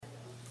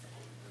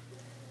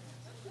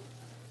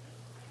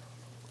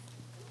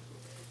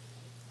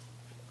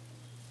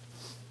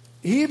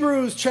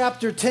Hebrews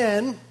chapter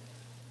 10.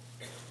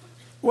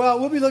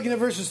 Well, we'll be looking at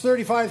verses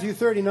 35 through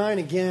 39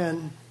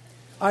 again.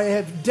 I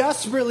have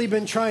desperately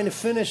been trying to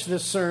finish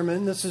this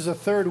sermon. This is a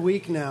third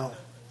week now.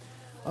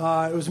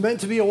 It was meant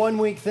to be a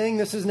one-week thing.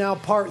 This is now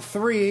part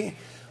 3.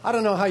 I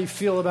don't know how you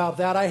feel about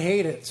that. I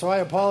hate it, so I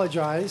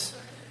apologize.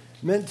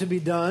 Meant to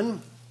be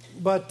done.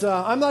 But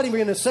I'm not even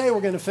going to say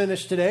we're going to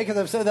finish today, because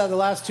I've said that the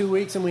last 2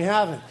 weeks and we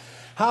haven't.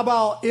 How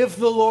about, if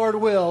the Lord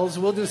wills,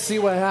 we'll just see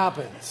what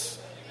happens.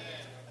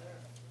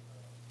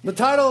 The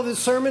title of this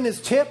sermon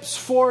is Tips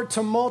for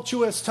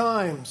Tumultuous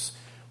Times.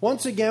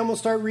 Once again, we'll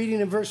start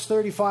reading in verse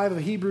 35 of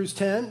Hebrews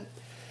 10.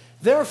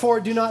 Therefore,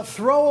 do not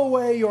throw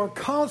away your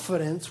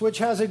confidence, which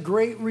has a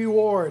great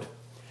reward.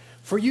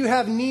 For you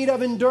have need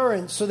of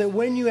endurance, so that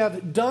when you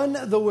have done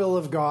the will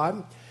of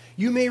God,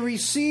 you may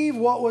receive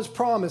what was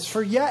promised.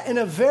 For yet in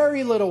a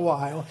very little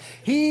while,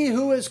 he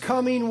who is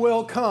coming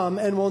will come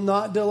and will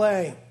not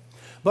delay.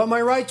 But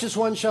my righteous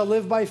one shall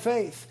live by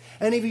faith.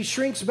 And if he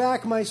shrinks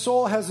back, my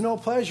soul has no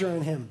pleasure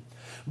in him.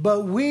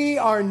 But we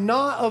are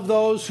not of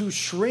those who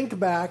shrink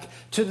back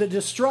to the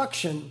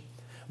destruction,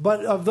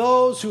 but of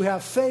those who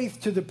have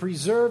faith to the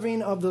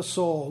preserving of the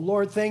soul.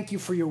 Lord, thank you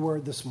for your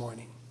word this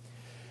morning.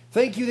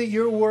 Thank you that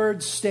your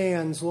word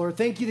stands, Lord.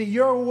 Thank you that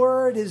your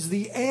word is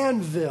the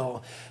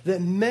anvil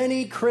that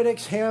many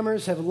critics'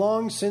 hammers have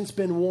long since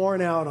been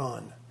worn out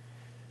on.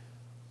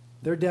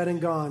 They're dead and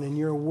gone, and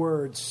your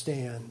word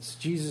stands.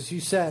 Jesus,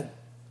 you said,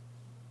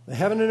 the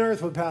heaven and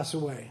earth would pass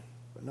away,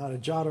 but not a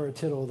jot or a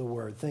tittle of the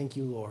word. Thank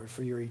you, Lord,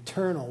 for your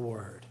eternal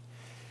word.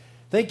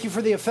 Thank you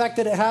for the effect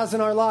that it has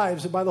in our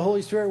lives, that by the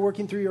Holy Spirit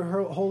working through your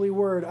holy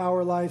word,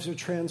 our lives are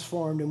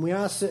transformed. And we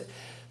ask that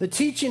the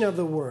teaching of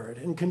the word,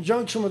 in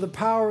conjunction with the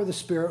power of the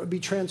Spirit, would be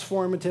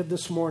transformative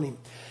this morning.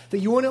 That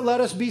you wouldn't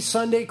let us be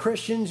Sunday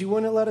Christians, you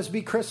wouldn't let us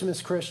be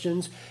Christmas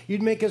Christians.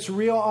 You'd make us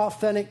real,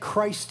 authentic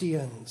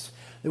Christians.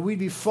 That we'd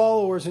be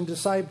followers and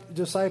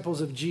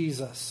disciples of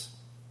Jesus.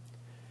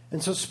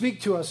 And so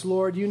speak to us,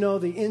 Lord. You know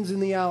the ins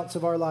and the outs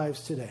of our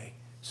lives today.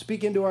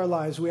 Speak into our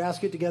lives. We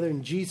ask it together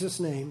in Jesus'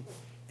 name.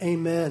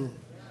 Amen.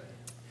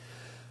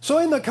 So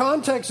in the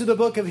context of the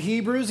book of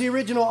Hebrews, the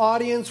original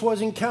audience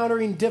was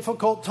encountering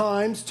difficult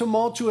times,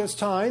 tumultuous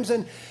times,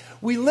 and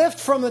we lift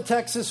from the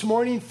text this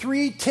morning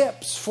 3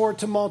 tips for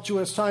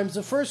tumultuous times.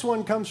 The first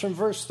one comes from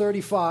verse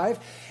 35.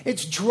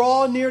 It's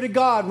draw near to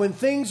God. When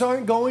things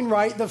aren't going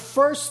right, the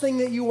first thing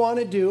that you want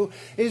to do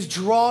is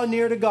draw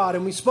near to God.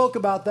 And we spoke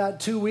about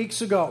that 2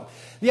 weeks ago.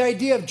 The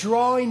idea of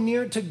drawing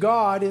near to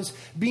God is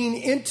being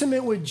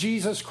intimate with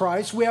Jesus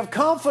Christ. We have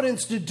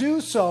confidence to do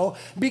so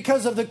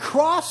because of the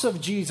cross of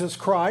Jesus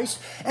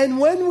Christ. And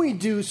when we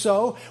do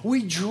so,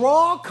 we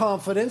draw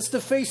confidence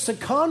to face the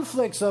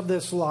conflicts of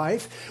this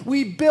life.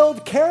 We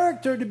build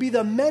character to be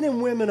the men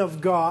and women of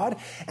God.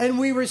 And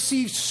we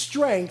receive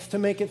strength to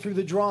make it through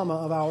the drama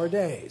of our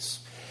days.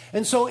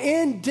 And so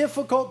in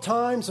difficult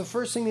times, the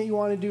first thing that you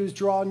want to do is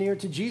draw near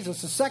to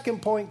Jesus. The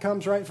second point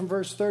comes right from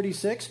verse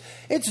 36.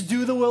 It's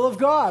do the will of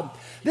God.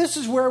 This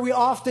is where we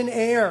often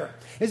err,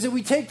 is that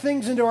we take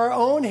things into our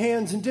own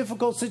hands in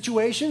difficult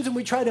situations and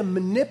we try to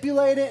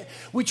manipulate it.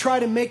 We try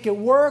to make it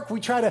work.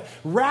 We try to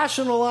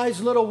rationalize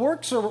little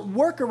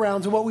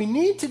workarounds. And what we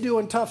need to do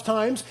in tough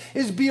times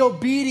is be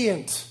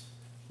obedient.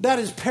 That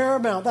is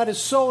paramount. That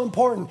is so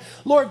important.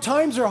 Lord,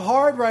 times are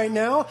hard right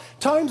now.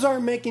 Times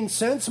aren't making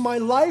sense. My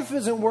life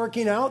isn't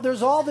working out.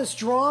 There's all this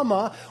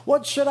drama.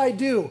 What should I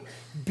do?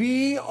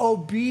 Be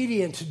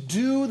obedient.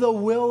 Do the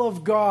will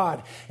of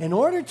God. In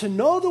order to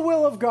know the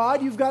will of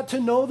God, you've got to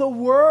know the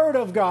Word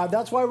of God.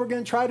 That's why we're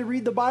going to try to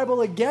read the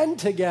Bible again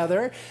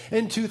together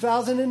in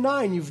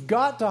 2009. You've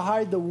got to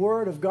hide the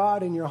Word of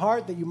God in your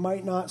heart that you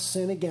might not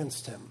sin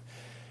against Him.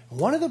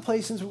 One of the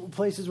places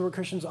where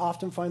Christians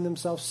often find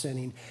themselves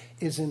sinning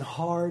is in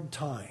hard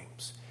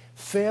times,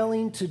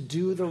 failing to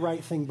do the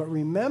right thing. But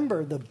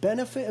remember, the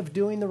benefit of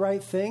doing the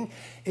right thing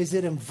is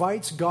it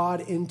invites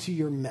God into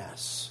your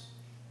mess.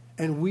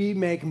 And we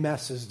make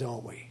messes,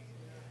 don't we?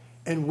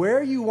 And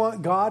where you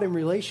want God in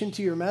relation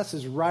to your mess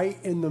is right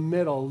in the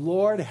middle.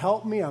 Lord,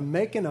 help me. I'm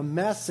making a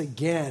mess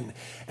again.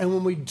 And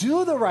when we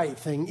do the right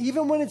thing,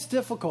 even when it's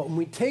difficult, and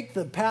we take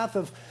the path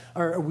of,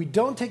 or we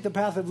don't take the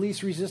path of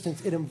least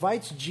resistance, it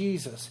invites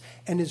Jesus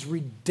and his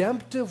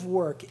redemptive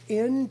work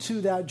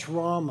into that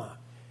drama.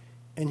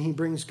 And he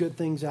brings good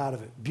things out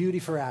of it. Beauty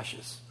for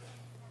ashes.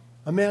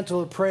 A mantle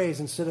of praise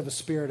instead of a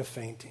spirit of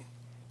fainting.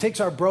 Takes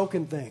our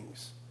broken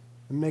things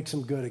and makes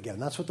them good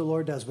again. That's what the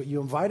Lord does. But you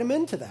invite him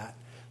into that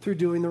through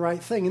doing the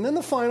right thing. And then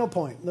the final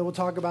point that we'll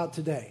talk about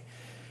today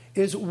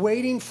is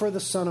waiting for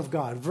the Son of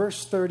God.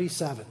 Verse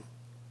 37.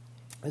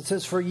 It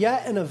says, for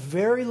yet in a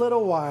very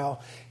little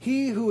while,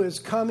 he who is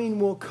coming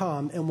will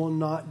come and will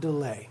not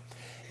delay.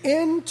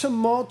 In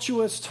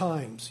tumultuous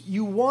times,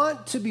 you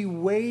want to be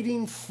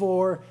waiting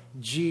for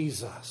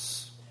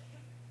Jesus.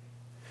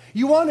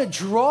 You want to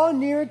draw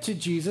near to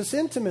Jesus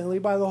intimately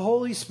by the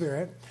Holy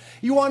Spirit.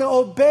 You want to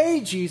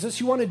obey Jesus.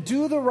 You want to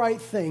do the right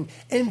thing.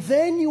 And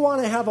then you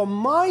want to have a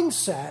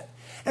mindset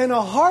and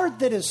a heart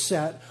that is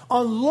set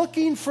on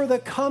looking for the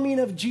coming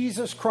of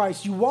Jesus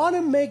Christ. You want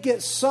to make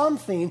it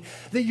something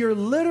that you're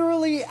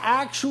literally,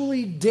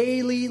 actually,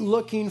 daily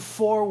looking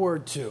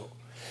forward to.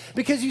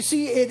 Because you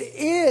see, it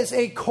is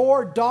a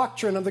core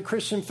doctrine of the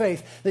Christian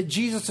faith that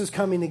Jesus is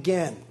coming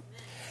again.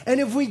 And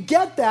if we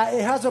get that,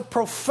 it has a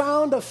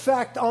profound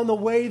effect on the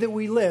way that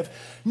we live.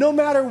 No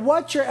matter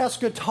what your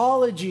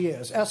eschatology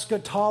is,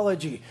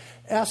 eschatology,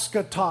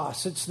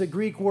 eschatos, it's the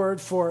Greek word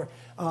for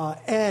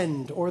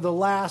end or the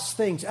last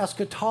things.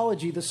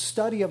 Eschatology, the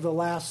study of the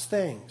last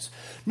things.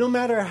 No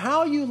matter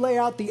how you lay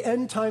out the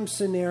end time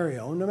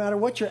scenario, no matter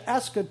what your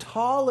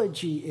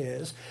eschatology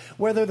is,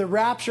 whether the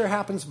rapture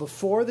happens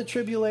before the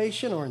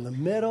tribulation or in the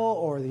middle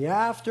or the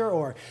after,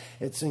 or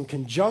it's in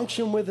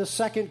conjunction with the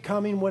second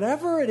coming,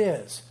 whatever it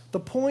is, the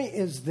point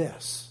is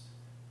this.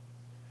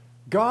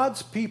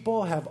 God's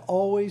people have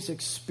always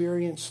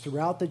experienced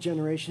throughout the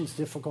generations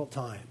difficult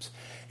times.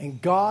 And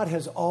God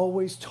has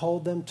always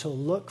told them to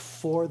look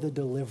for the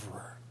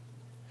deliverer.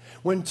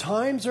 When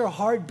times are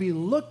hard, be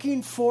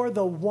looking for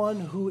the one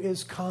who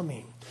is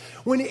coming.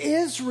 When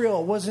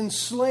Israel was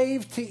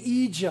enslaved to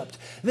Egypt,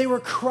 they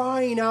were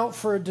crying out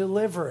for a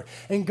deliverer.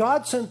 And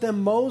God sent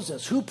them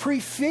Moses, who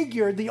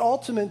prefigured the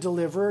ultimate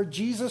deliverer,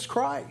 Jesus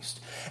Christ.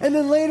 And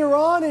then later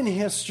on in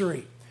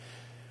history,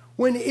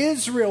 when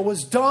Israel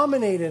was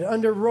dominated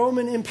under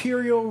Roman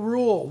imperial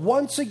rule,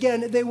 once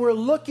again, they were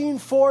looking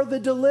for the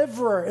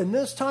deliverer. And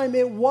this time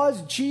it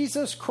was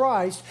Jesus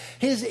Christ,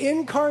 his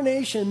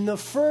incarnation, the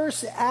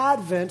first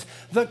advent,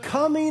 the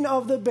coming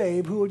of the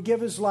babe who would give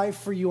his life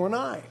for you and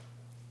I.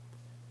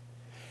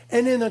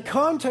 And in the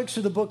context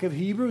of the book of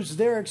Hebrews,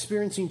 they're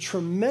experiencing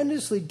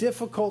tremendously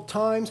difficult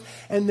times,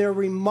 and they're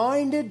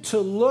reminded to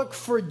look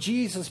for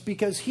Jesus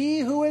because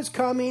he who is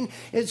coming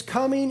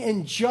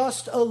in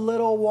just a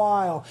little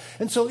while.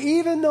 And so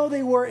even though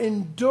they were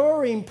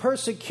enduring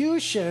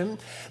persecution,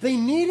 they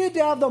needed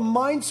to have the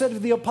mindset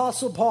of the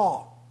Apostle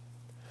Paul,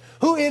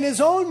 who in his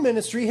own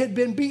ministry had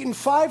been beaten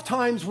 5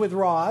 times with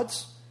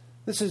rods.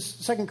 This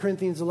is 2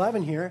 Corinthians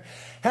 11 here.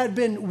 Had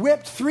been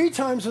whipped 3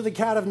 times with a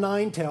cat of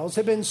 9 tails.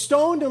 Had been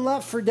stoned and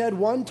left for dead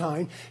 1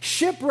 time.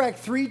 Shipwrecked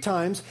 3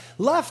 times.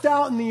 Left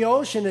out in the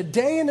ocean a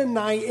day and a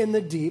night in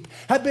the deep.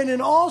 Had been in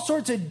all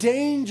sorts of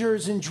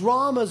dangers and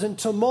dramas and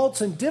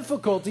tumults and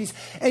difficulties.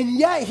 And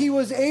yet he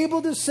was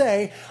able to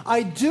say,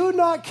 I do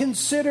not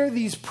consider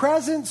these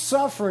present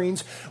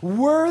sufferings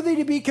worthy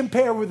to be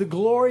compared with the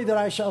glory that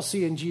I shall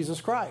see in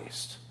Jesus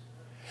Christ.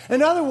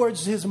 In other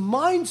words, his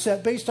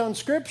mindset based on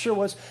Scripture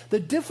was the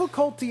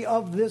difficulty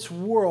of this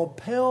world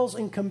pales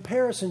in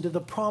comparison to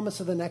the promise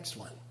of the next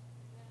one.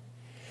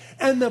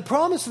 And the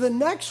promise of the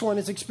next one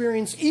is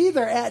experienced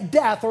either at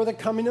death or the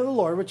coming of the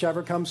Lord,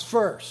 whichever comes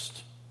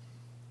first.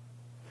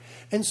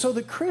 And so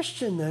the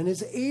Christian then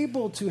is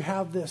able to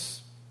have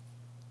this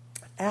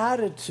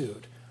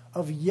attitude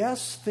of,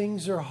 yes,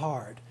 things are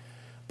hard,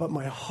 but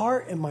my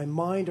heart and my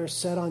mind are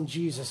set on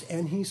Jesus,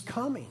 and he's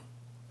coming.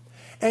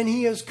 And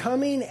he is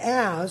coming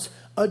as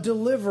a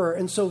deliverer.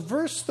 And so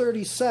verse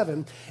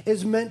 37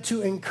 is meant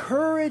to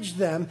encourage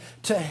them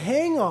to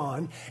hang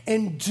on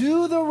and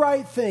do the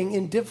right thing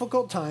in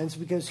difficult times,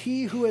 because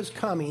he who is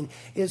coming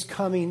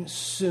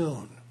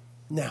soon.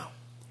 Now,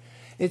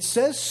 it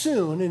says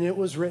soon, and it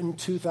was written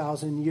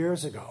 2,000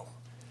 years ago.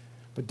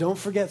 But don't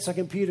forget,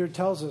 2 Peter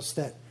tells us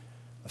that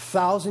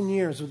 1,000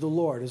 years with the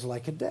Lord is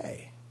like a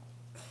day.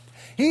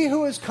 He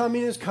who is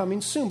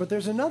coming soon. But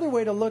there's another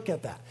way to look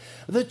at that.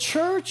 The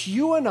church,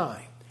 you and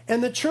I,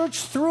 and the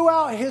church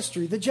throughout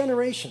history, the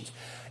generations,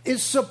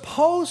 is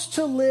supposed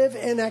to live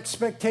in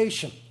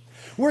expectation.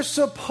 We're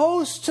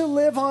supposed to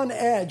live on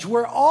edge.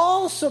 We're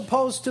all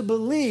supposed to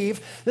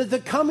believe that the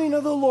coming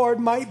of the Lord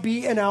might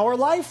be in our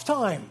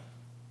lifetime.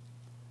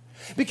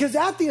 Because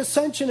at the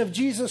ascension of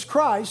Jesus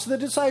Christ, the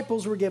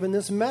disciples were given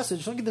this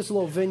message. Look at this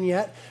little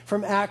vignette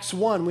from Acts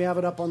 1. We have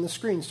it up on the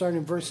screen, starting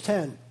in verse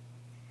 10.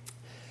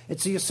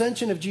 It's the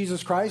ascension of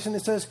Jesus Christ, and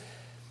it says,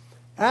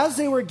 as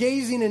they were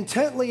gazing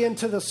intently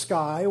into the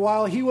sky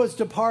while he was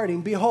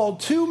departing,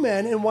 behold, 2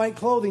 men in white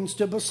clothing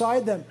stood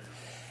beside them.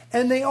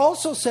 And they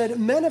also said,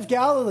 Men of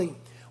Galilee,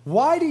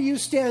 why do you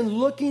stand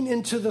looking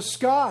into the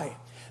sky?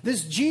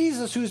 This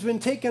Jesus who's been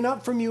taken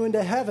up from you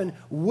into heaven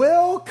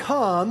will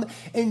come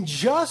in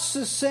just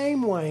the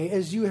same way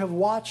as you have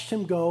watched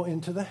him go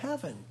into the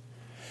heaven.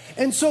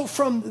 And so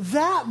from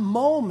that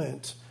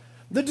moment,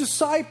 the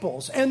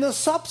disciples and the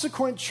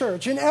subsequent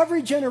church and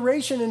every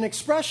generation and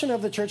expression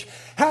of the church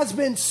has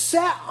been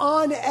set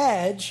on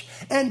edge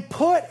and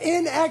put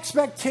in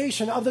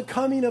expectation of the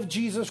coming of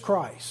Jesus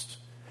Christ.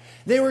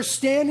 They were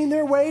standing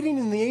there waiting,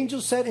 and the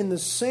angel said, in the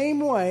same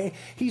way,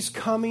 he's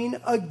coming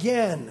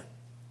again.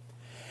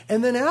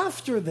 And then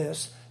after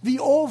this,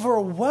 the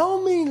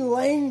overwhelming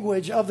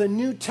language of the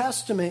New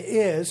Testament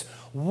is,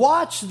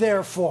 watch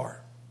therefore.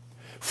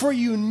 For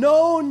you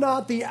know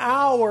not the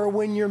hour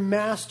when your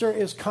master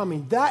is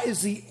coming. That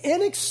is the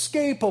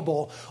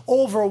inescapable,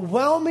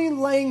 overwhelming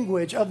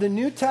language of the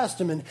New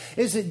Testament,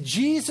 is that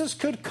Jesus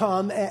could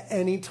come at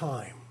any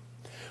time.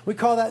 We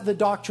call that the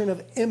doctrine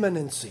of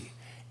imminency.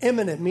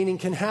 Imminent, meaning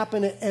can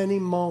happen at any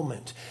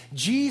moment.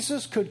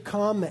 Jesus could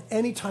come at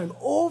any time,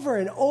 over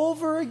and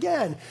over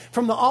again.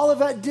 From the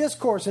Olivet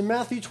Discourse in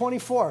Matthew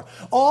 24,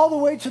 all the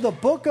way to the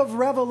book of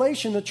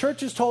Revelation, the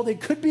church is told it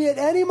could be at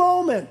any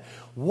moment.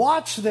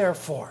 Watch,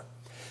 therefore.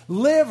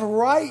 Live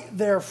right,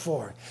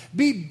 therefore.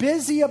 Be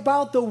busy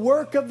about the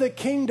work of the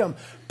kingdom.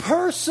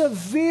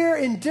 Persevere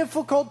in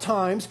difficult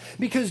times,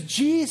 because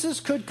Jesus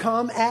could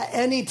come at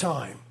any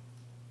time.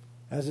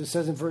 As it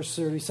says in verse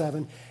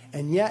 37,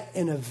 and yet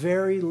in a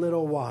very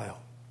little while.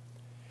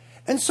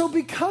 And so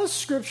because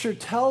Scripture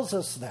tells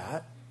us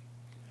that,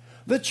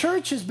 the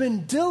church has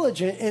been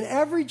diligent in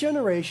every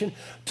generation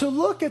to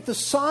look at the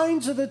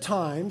signs of the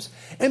times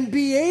and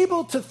be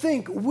able to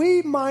think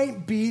we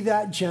might be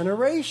that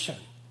generation.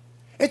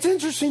 It's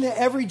interesting that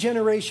every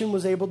generation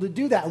was able to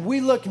do that.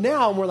 We look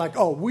now and we're like,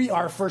 oh, we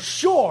are for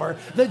sure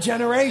the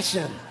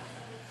generation.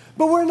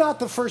 But we're not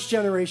the first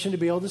generation to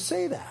be able to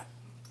say that.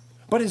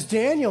 But as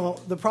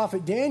Daniel, the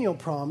prophet Daniel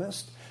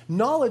promised,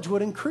 knowledge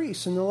would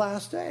increase in the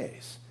last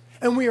days.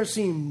 And we are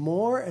seeing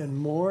more and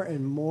more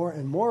and more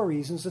and more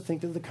reasons to think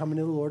that the coming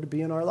of the Lord to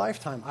be in our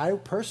lifetime. I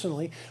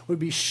personally would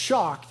be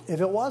shocked if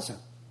it wasn't.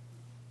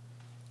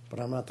 But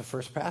I'm not the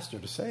first pastor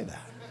to say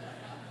that.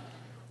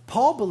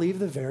 Paul believed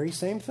the very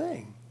same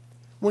thing.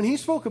 When he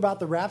spoke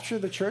about the rapture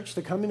of the church,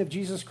 the coming of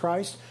Jesus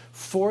Christ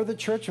for the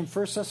church in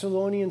 1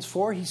 Thessalonians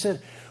 4, he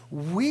said,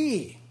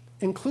 we,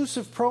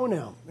 inclusive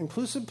pronoun,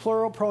 inclusive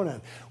plural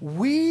pronoun,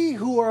 we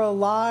who are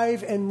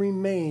alive and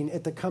remain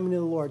at the coming of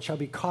the Lord shall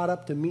be caught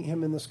up to meet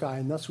him in the sky,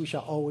 and thus we shall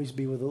always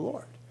be with the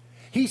Lord.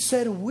 He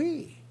said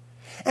we.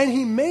 And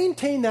he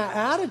maintained that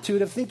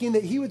attitude of thinking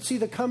that he would see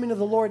the coming of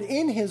the Lord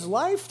in his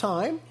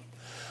lifetime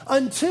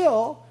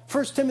until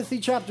 2 Timothy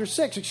chapter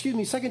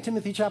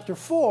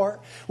 4,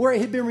 where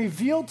it had been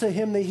revealed to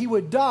him that he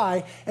would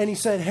die, and he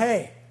said,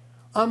 hey,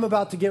 I'm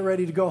about to get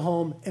ready to go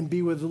home and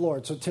be with the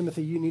Lord. So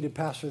Timothy, you need to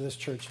pastor this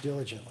church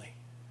diligently.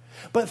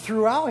 But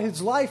throughout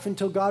his life,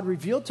 until God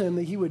revealed to him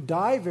that he would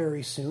die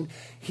very soon,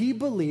 he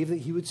believed that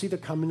he would see the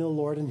coming of the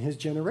Lord in his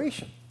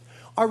generation.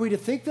 Are we to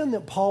think then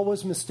that Paul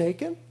was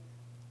mistaken?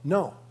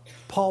 No.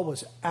 Paul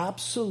was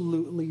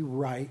absolutely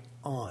right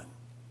on.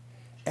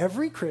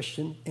 Every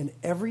Christian in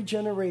every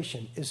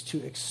generation is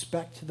to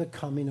expect the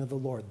coming of the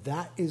Lord.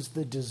 That is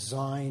the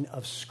design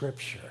of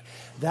Scripture.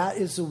 That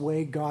is the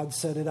way God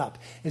set it up.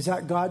 Is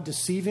that God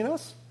deceiving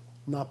us?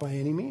 Not by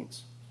any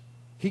means.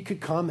 He could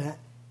come at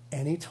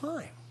any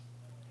time.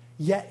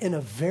 Yet in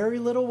a very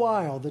little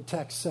while, the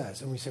text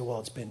says, and we say, well,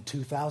 it's been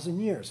 2,000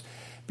 years.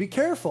 Be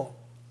careful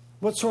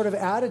what sort of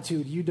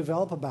attitude you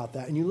develop about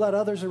that, and you let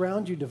others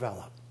around you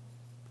develop.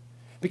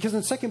 Because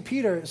in 2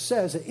 Peter, it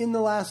says that in the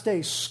last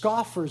days,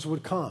 scoffers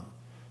would come,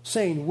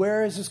 saying,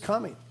 where is this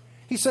coming?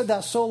 He said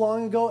that so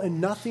long ago, and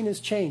nothing has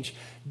changed.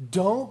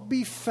 Don't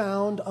be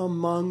found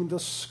among the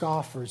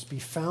scoffers. Be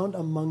found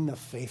among the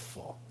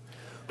faithful,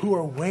 who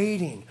are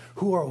waiting,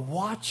 who are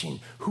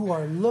watching, who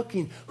are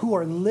looking, who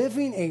are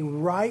living a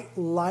right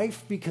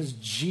life because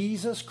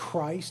Jesus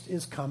Christ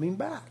is coming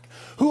back,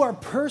 who are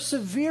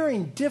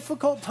persevering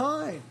difficult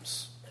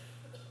times,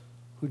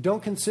 who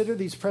don't consider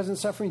these present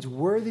sufferings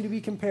worthy to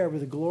be compared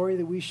with the glory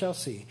that we shall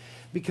see,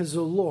 because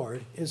the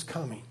Lord is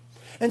coming.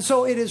 And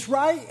so it is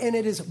right, and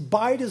it is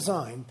by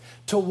design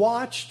to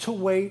watch, to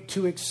wait,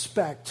 to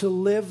expect, to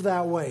live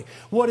that way.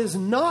 What is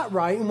not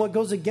right, and what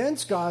goes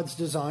against God's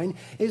design,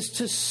 is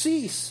to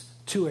cease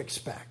to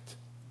expect.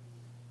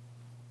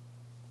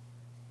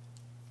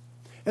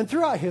 And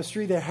throughout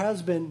history, there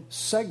has been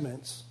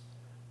segments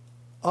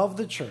of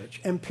the church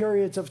and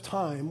periods of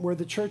time where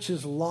the church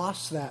has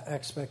lost that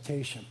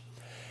expectation.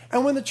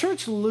 And when the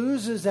church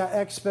loses that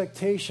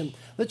expectation,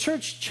 the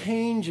church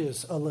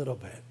changes a little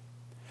bit.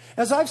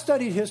 As I've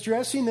studied history,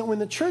 I've seen that when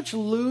the church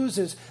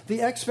loses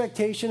the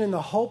expectation and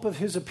the hope of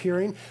his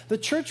appearing, the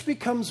church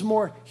becomes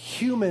more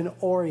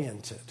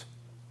human-oriented.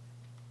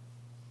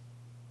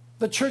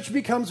 The church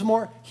becomes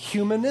more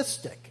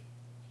humanistic.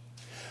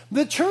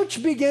 The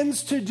church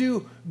begins to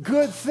do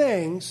good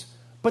things,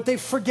 but they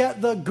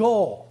forget the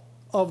goal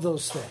of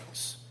those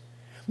things.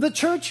 The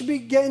church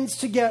begins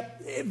to get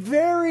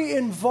very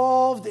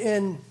involved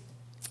in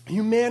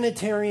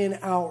humanitarian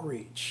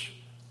outreach,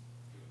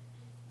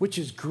 which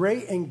is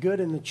great and good,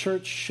 and the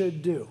church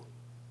should do.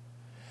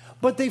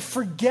 But they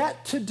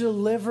forget to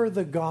deliver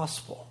the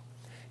gospel.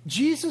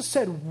 Jesus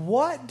said,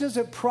 what does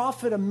it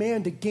profit a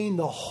man to gain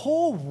the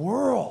whole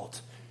world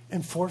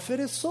and forfeit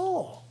his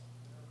soul?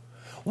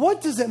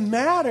 What does it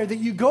matter that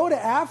you go to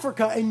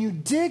Africa and you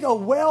dig a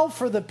well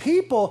for the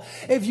people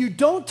if you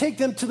don't take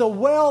them to the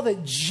well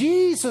that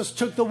Jesus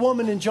took the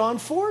woman in John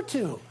 4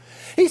 to?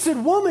 He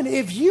said, woman,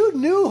 if you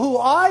knew who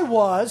I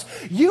was,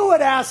 you would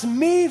ask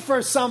me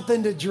for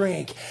something to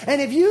drink. And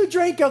if you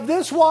drink of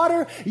this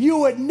water,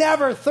 you would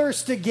never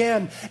thirst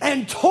again.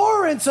 And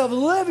torrents of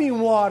living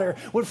water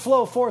would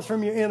flow forth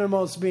from your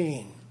innermost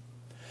being.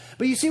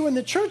 But you see, when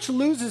the church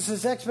loses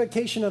its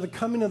expectation of the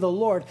coming of the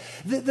Lord,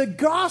 the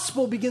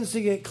gospel begins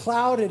to get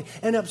clouded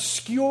and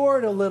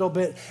obscured a little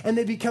bit, and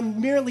they become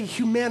merely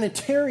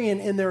humanitarian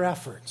in their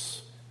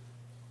efforts.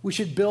 We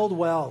should build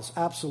wells,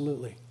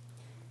 absolutely.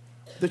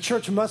 The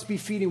church must be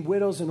feeding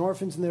widows and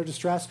orphans in their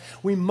distress.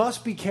 We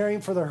must be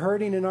caring for the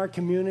hurting in our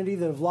community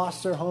that have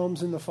lost their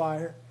homes in the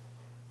fire,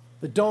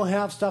 that don't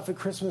have stuff at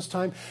Christmas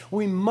time.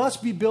 We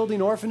must be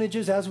building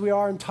orphanages as we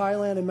are in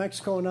Thailand and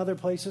Mexico and other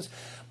places,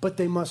 but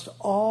they must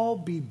all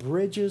be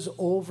bridges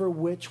over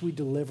which we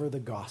deliver the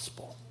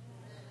gospel.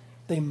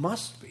 They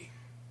must be.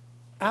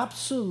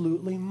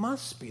 Absolutely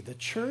must be. The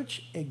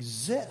church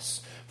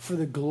exists for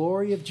the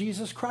glory of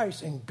Jesus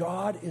Christ, and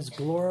God is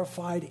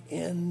glorified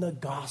in the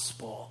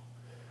gospel.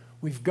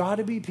 We've got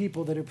to be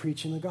people that are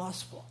preaching the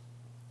gospel.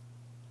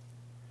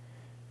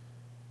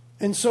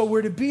 And so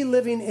we're to be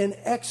living in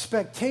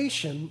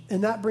expectation,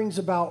 and that brings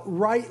about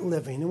right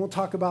living. And we'll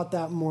talk about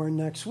that more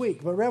next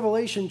week. But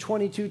Revelation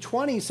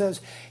 22:20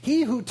 says,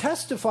 he who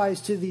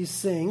testifies to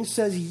these things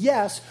says,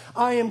 yes,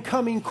 I am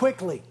coming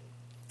quickly.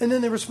 And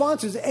then the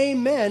response is,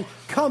 amen,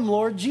 come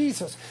Lord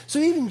Jesus. So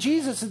even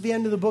Jesus at the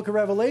end of the book of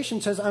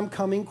Revelation says, I'm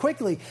coming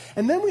quickly.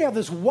 And then we have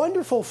this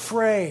wonderful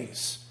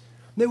phrase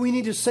that we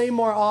need to say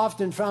more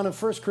often, found in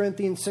 1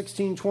 Corinthians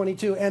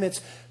 16:22, and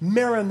it's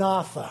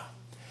Maranatha.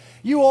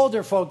 You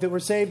older folk that were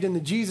saved in the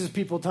Jesus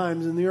People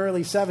times in the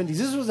early 70s,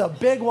 this was a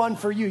big one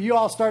for you. You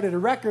all started a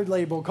record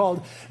label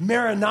called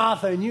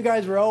Maranatha, and you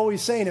guys were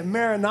always saying it,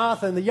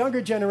 Maranatha. And the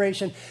younger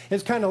generation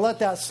has kind of let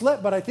that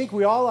slip, but I think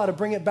we all ought to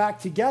bring it back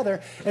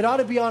together. It ought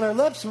to be on our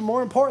lips, but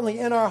more importantly,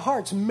 in our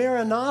hearts.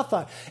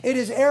 Maranatha. It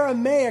is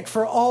Aramaic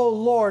for, oh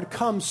Lord,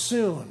 come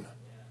soon.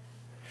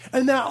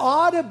 And that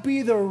ought to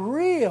be the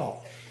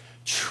real,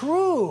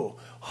 true,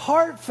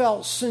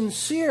 heartfelt,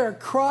 sincere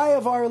cry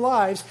of our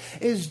lives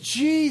is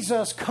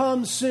Jesus,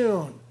 come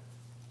soon.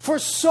 For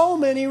so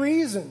many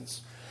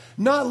reasons.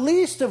 Not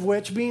least of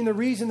which being the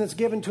reason that's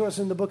given to us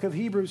in the book of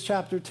Hebrews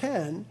chapter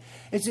 10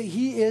 is that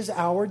he is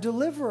our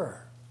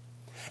deliverer.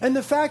 And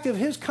the fact of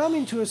his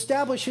coming to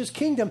establish his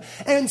kingdom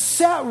and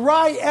set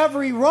right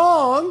every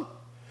wrong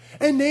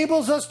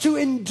enables us to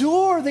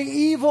endure the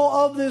evil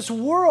of this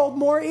world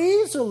more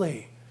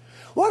easily.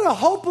 What a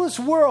hopeless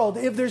world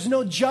if there's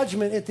no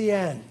judgment at the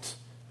end.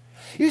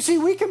 You see,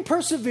 we can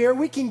persevere,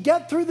 we can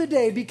get through the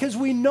day because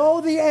we know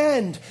the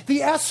end, the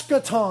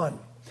eschaton.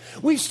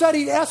 We've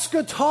studied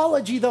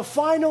eschatology, the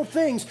final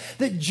things,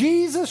 that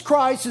Jesus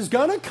Christ is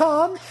going to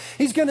come,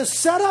 he's going to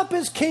set up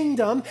his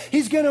kingdom,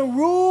 he's going to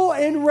rule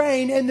and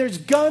reign, and there's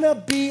going to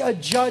be a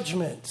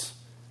judgment.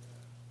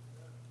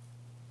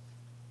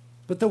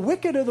 But the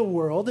wicked of the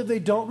world, if they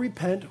don't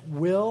repent,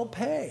 will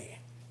pay.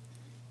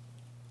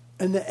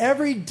 And that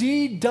every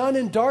deed done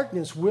in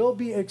darkness will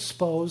be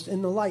exposed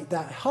in the light.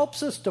 That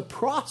helps us to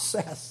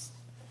process.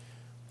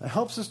 That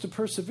helps us to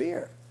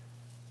persevere.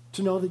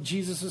 To know that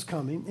Jesus is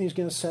coming and he's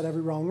going to set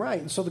every wrong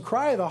right. And so the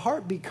cry of the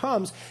heart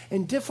becomes,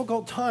 in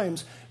difficult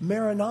times,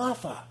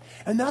 Maranatha.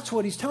 And that's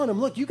what he's telling them.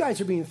 Look, you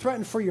guys are being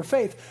threatened for your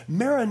faith.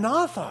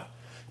 Maranatha.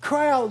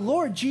 Cry out,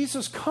 Lord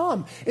Jesus,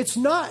 come. It's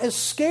not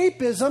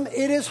escapism,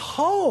 it is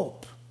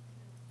hope.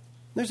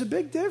 There's a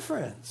big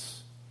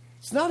difference.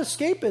 It's not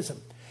escapism.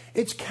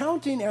 It's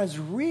counting as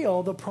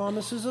real the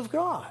promises of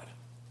God.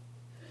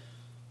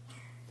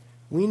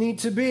 We need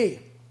to be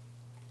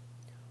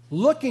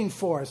looking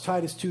for, as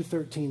Titus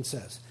 2:13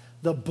 says,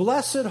 the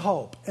blessed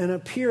hope and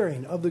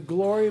appearing of the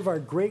glory of our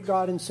great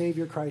God and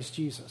Savior Christ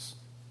Jesus.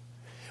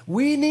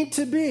 We need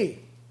to be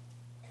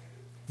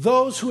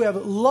those who have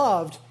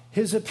loved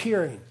his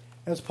appearing,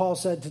 as Paul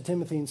said to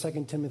Timothy in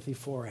 2 Timothy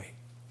 4:8.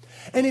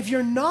 And if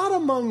you're not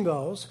among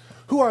those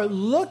who are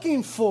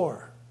looking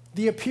for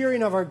the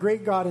appearing of our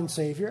great God and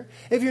Savior,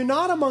 if you're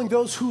not among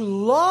those who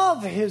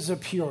love his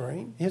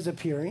appearing,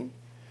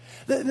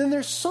 then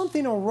there's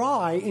something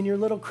awry in your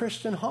little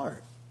Christian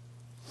heart.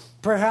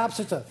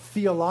 Perhaps it's a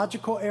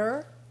theological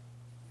error.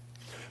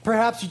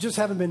 Perhaps you just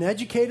haven't been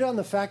educated on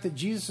the fact that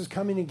Jesus is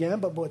coming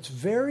again. But what's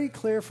very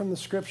clear from the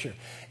Scripture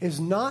is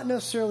not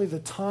necessarily the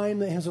time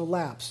that has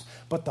elapsed,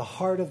 but the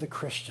heart of the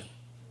Christian.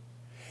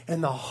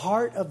 And the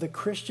heart of the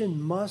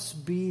Christian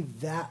must be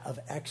that of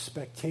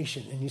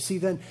expectation. And you see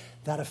then,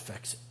 that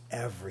affects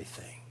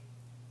everything.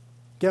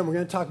 Again, we're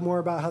going to talk more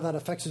about how that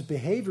affects us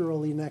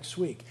behaviorally next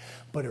week.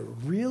 But it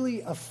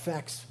really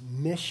affects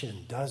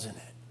mission, doesn't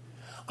it?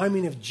 I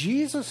mean, if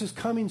Jesus is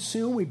coming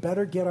soon, we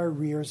better get our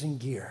rears in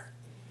gear.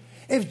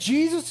 If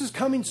Jesus is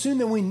coming soon,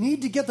 then we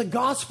need to get the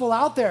gospel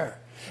out there.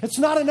 It's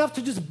not enough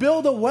to just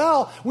build a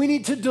well. We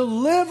need to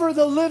deliver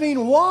the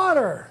living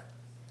water.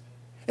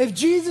 If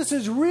Jesus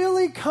is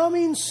really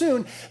coming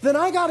soon, then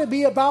I got to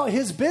be about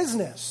his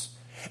business.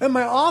 In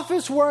my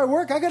office where I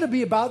work, I got to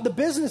be about the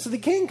business of the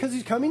king because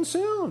he's coming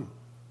soon.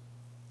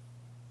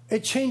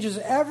 It changes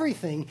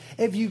everything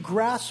if you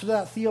grasp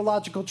that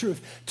theological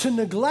truth. To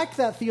neglect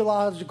that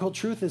theological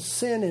truth is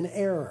sin and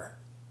error.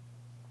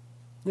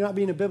 You're not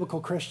being a biblical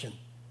Christian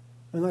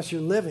unless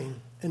you're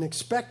living in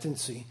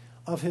expectancy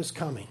of his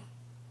coming.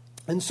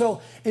 And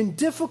so in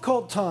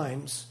difficult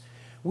times,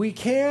 we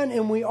can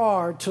and we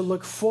are to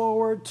look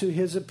forward to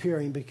his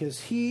appearing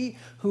because he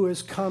who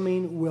is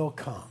coming will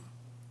come.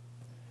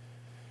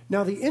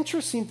 Now, the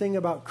interesting thing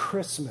about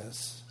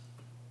Christmas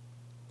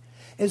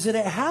is that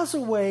it has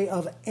a way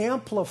of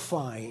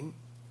amplifying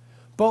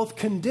both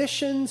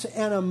conditions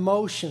and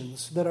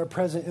emotions that are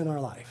present in our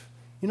life.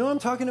 You know what I'm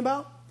talking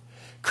about?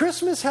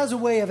 Christmas has a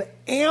way of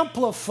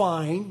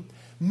amplifying,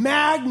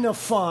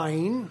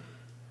 magnifying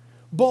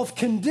both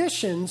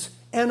conditions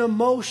and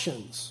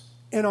emotions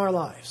in our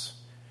lives.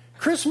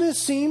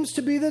 Christmas seems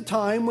to be the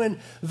time when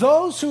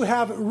those who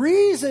have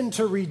reason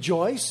to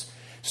rejoice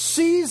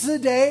seize the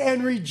day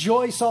and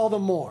rejoice all the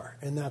more,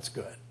 and that's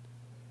good.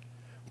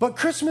 But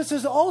Christmas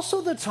is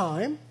also the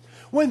time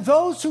when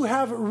those who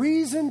have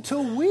reason to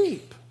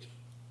weep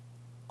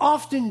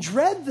often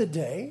dread the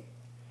day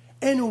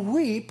and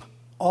weep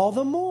all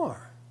the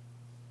more.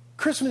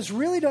 Christmas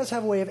really does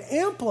have a way of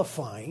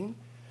amplifying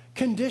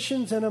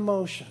conditions and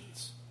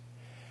emotions.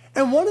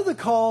 And one of the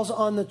calls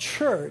on the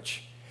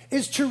church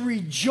is to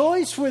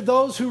rejoice with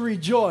those who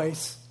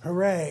rejoice,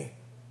 hooray,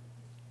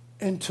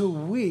 and to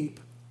weep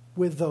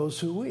with those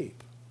who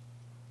weep.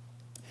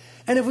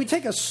 And if we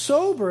take a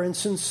sober and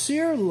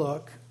sincere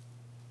look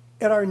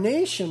at our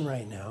nation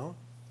right now,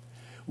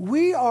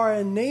 we are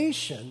a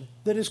nation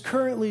that is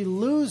currently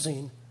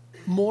losing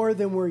more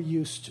than we're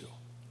used to.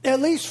 At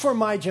least for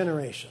my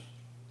generation.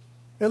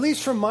 At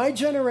least for my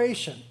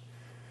generation.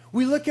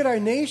 We look at our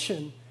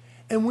nation,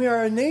 and we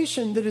are a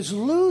nation that is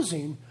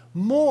losing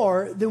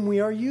more than we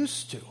are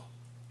used to.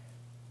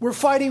 We're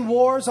fighting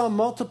wars on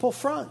multiple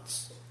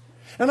fronts.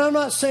 And I'm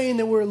not saying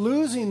that we're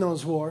losing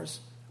those wars,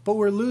 but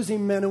we're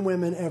losing men and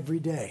women every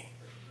day.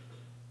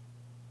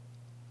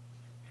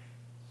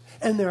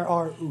 And there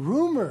are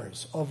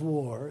rumors of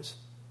wars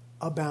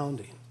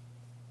abounding.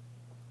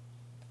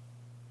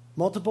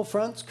 Multiple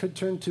fronts could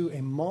turn to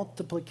a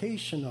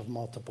multiplication of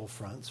multiple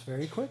fronts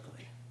very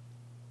quickly.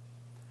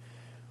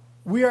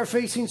 We are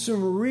facing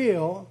some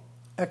real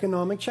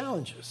economic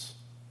challenges.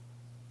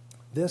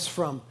 This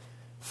from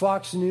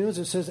Fox News.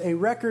 It says a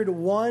record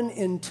 1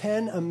 in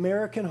 10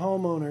 American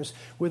homeowners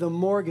with a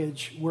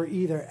mortgage were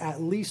either at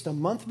least a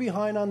month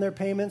behind on their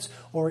payments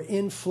or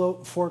in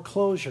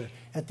foreclosure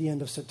at the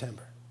end of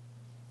September.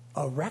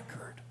 A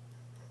record.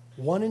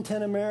 1 in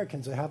 10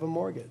 Americans that have a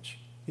mortgage,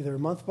 either a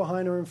month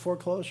behind or in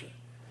foreclosure.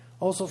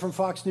 Also from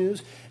Fox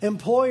News,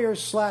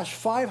 employers slashed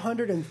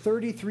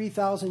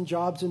 533,000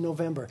 jobs in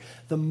November,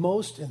 the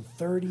most in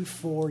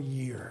 34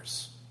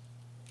 years.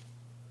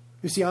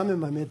 You see, I'm in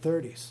my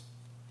mid-30s,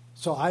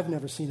 so I've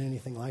never seen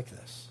anything like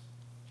this.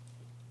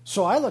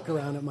 So I look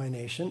around at my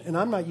nation, and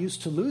I'm not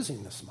used to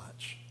losing this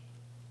much.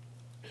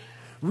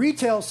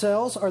 Retail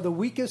sales are the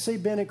weakest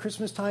they've been at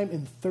Christmas time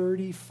in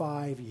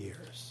 35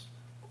 years.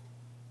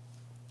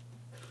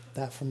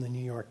 That from the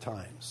New York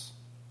Times.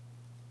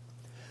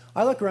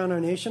 I look around our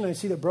nation, and I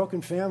see that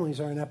broken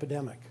families are an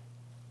epidemic.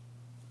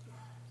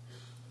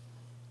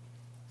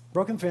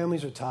 Broken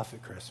families are tough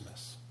at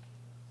Christmas.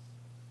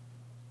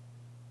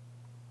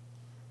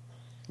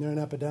 They're an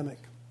epidemic.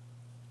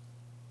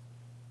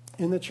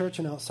 In the church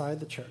and outside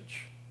the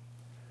church.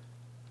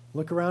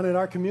 Look around at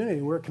our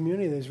community. We're a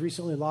community that has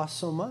recently lost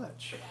so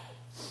much.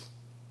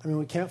 I mean,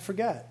 we can't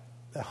forget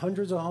that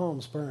hundreds of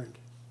homes burned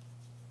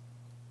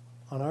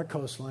on our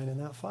coastline in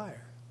that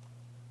fire.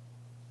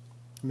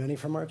 Many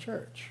from our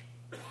church.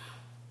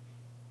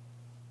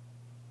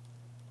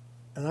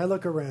 And I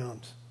look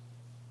around.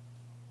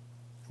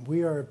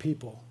 We are a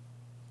people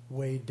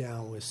weighed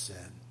down with sin.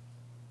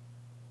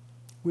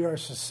 We are a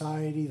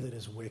society that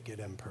is wicked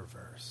and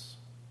perverse.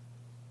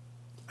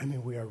 I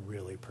mean, we are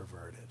really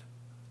perverted.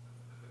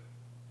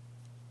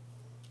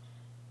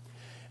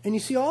 And you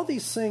see, all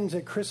these things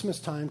at Christmas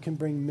time can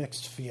bring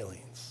mixed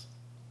feelings.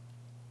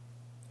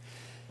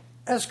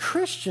 As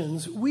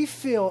Christians, we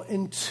feel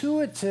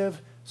intuitive,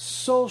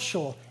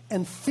 social,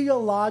 and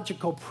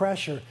theological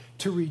pressure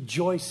to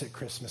rejoice at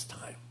Christmas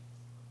time,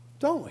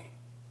 don't we?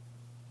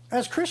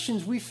 As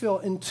Christians, we feel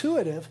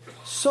intuitive,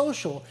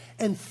 social,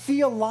 and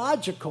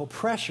theological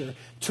pressure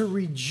to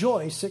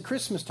rejoice at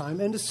Christmas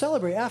time and to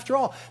celebrate. After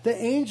all, the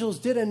angels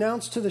did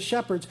announce to the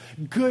shepherds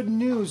good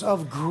news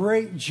of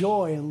great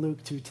joy in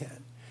Luke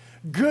 2:10.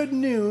 Good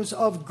news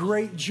of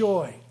great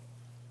joy.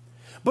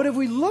 But if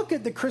we look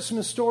at the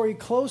Christmas story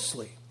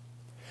closely,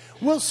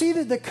 we'll see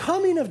that the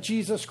coming of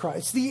Jesus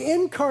Christ, the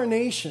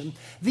incarnation,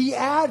 the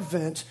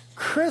Advent,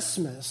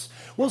 Christmas,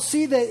 we'll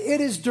see that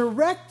it is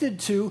directed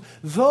to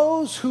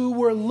those who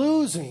were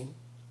losing,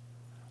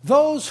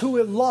 those who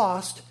had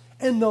lost,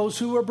 and those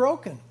who were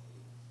broken,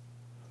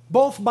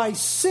 both by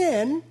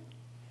sin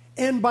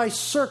and by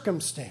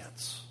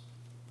circumstance.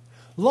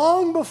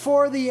 Long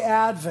before the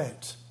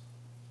Advent,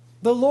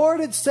 the Lord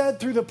had said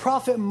through the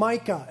prophet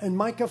Micah in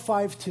Micah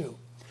 5:2,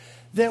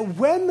 that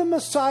when the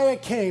Messiah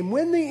came,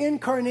 when the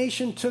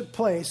incarnation took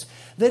place,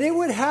 that it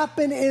would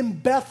happen in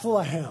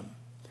Bethlehem.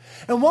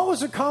 And what was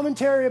the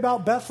commentary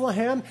about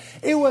Bethlehem?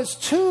 It was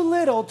too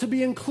little to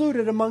be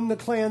included among the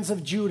clans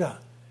of Judah.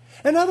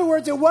 In other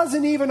words, it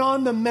wasn't even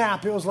on the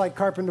map. It was like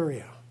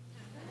Carpinteria.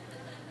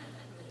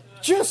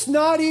 Just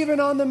not even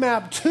on the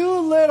map. Too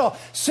little.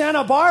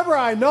 Santa Barbara,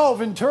 I know.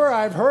 Ventura,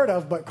 I've heard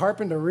of. But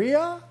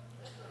Carpinteria?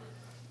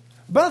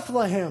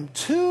 Bethlehem,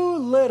 too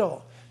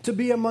little to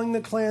be among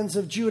the clans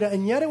of Judah.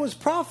 And yet it was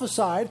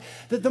prophesied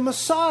that the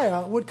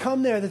Messiah would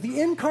come there, that the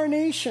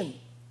incarnation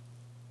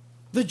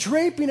The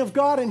draping of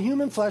God in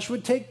human flesh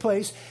would take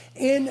place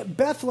in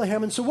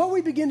Bethlehem. And so what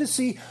we begin to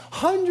see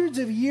hundreds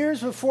of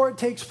years before it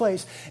takes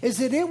place is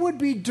that it would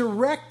be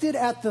directed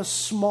at the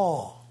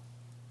small,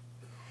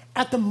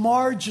 at the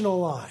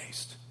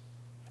marginalized,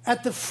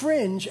 at the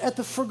fringe, at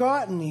the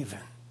forgotten even.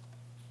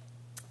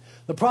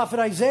 The prophet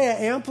Isaiah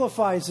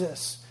amplifies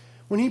this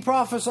when he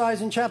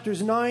prophesies in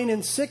chapters 9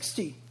 and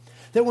 60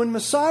 that when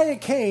Messiah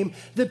came,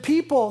 the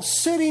people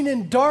sitting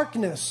in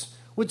darkness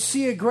would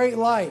see a great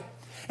light.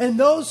 And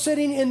those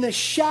sitting in the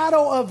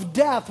shadow of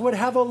death would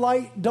have a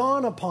light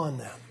dawn upon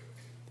them.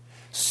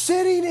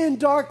 Sitting in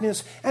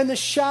darkness and the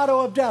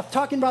shadow of death,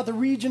 talking about the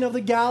region of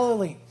the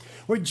Galilee,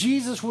 where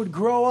Jesus would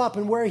grow up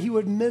and where he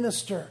would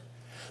minister.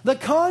 The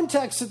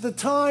context at the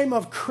time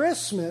of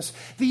Christmas,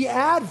 the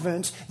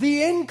Advent,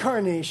 the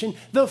Incarnation,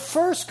 the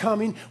first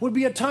coming would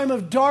be a time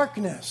of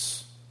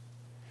darkness.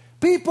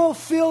 People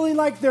feeling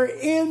like they're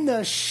in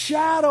the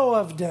shadow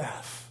of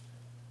death.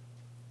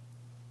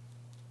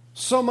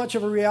 So much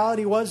of a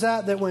reality was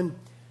that when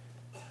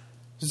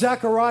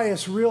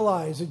Zacharias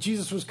realized that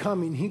Jesus was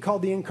coming, he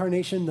called the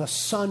Incarnation the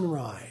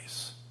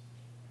sunrise.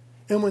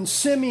 And when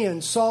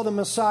Simeon saw the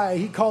Messiah,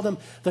 he called him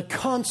the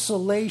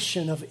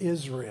consolation of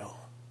Israel.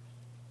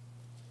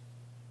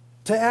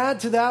 To add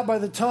to that, by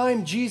the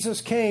time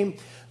Jesus came,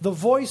 the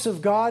voice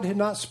of God had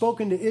not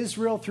spoken to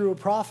Israel through a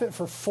prophet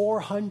for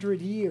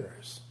 400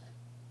 years.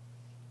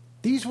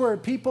 These were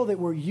people that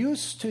were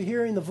used to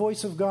hearing the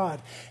voice of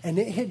God, and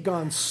it had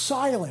gone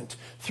silent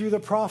through the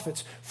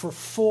prophets for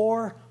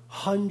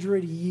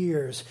 400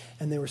 years.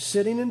 And they were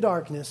sitting in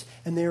darkness,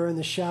 and they were in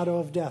the shadow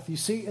of death. You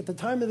see, at the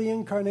time of the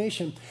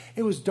Incarnation,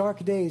 it was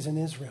dark days in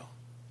Israel.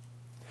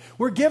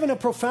 We're given a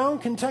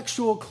profound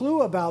contextual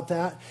clue about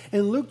that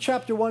in Luke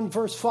chapter 1,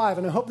 verse 5.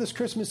 And I hope this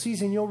Christmas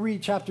season you'll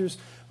read chapters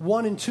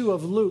 1 and 2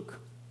 of Luke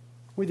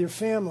with your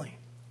family.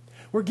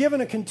 We're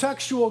given a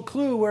contextual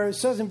clue where it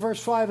says in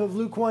verse 5 of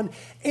Luke 1,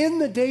 in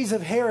the days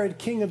of Herod,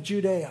 king of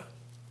Judea.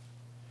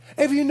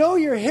 If you know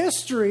your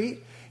history,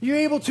 you're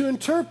able to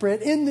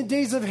interpret in the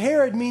days of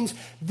Herod means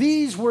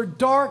these were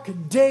dark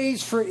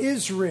days for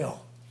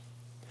Israel.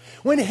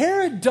 When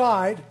Herod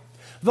died,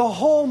 the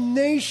whole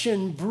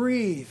nation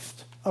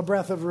breathed a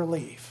breath of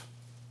relief.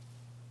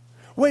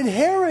 When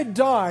Herod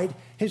died,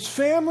 his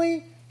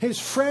family, his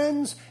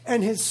friends,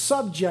 and his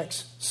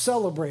subjects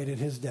celebrated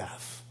his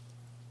death.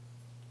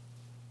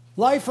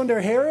 Life under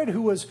Herod,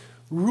 who was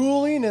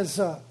ruling as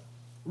a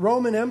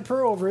Roman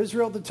emperor over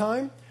Israel at the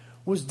time,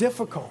 was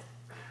difficult.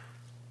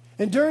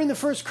 And during the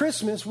first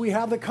Christmas, we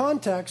have the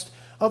context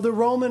of the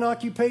Roman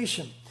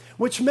occupation,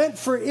 which meant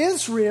for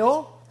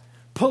Israel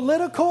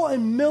political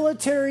and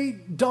military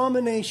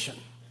domination.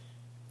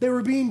 They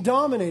were being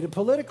dominated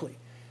politically,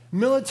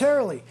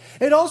 militarily.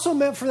 It also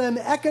meant for them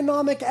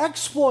economic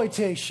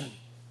exploitation.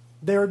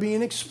 They were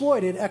being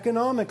exploited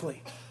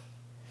economically.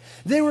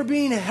 They were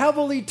being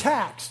heavily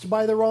taxed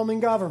by the Roman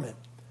government.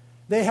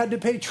 They had to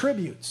pay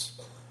tributes.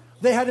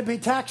 They had to pay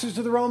taxes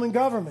to the Roman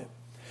government.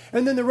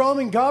 And then the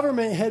Roman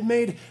government had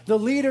made the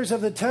leaders of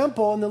the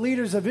temple and the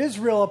leaders of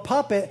Israel a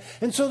puppet,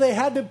 and so they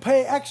had to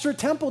pay extra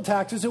temple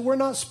taxes that were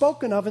not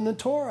spoken of in the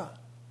Torah.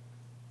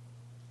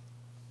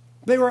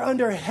 They were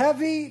under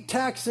heavy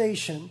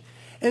taxation,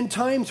 and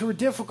times were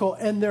difficult,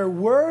 and there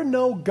were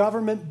no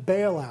government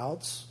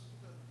bailouts.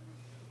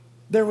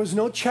 There was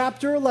no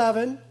chapter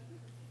 11.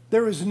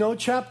 There was no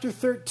chapter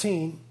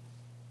 13.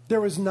 There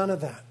was none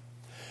of that.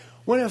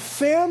 When a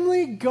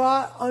family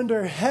got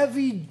under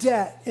heavy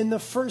debt in the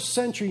first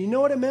century, you know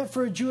what it meant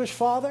for a Jewish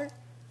father?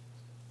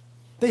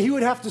 That he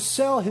would have to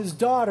sell his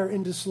daughter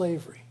into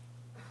slavery.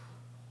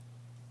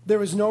 There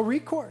was no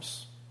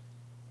recourse.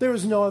 There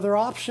was no other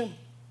option.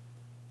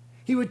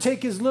 He would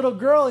take his little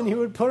girl and he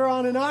would put her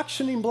on an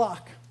auctioning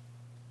block.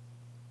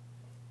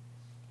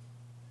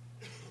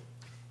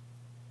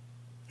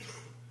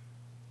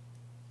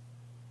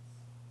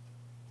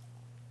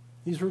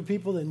 These were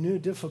people that knew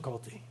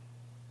difficulty.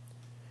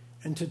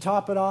 And to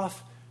top it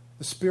off,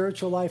 the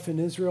spiritual life in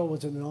Israel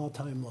was at an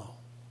all-time low.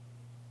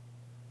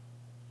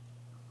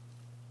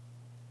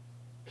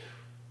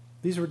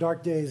 These were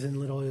dark days in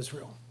little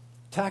Israel.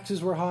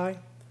 Taxes were high.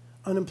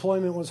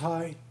 Unemployment was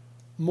high.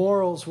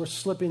 Morals were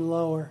slipping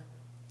lower.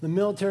 The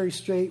military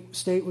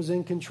state was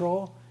in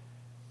control.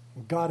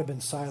 God had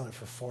been silent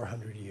for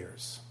 400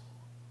 years.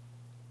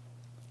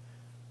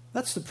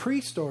 That's the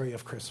pre-story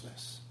of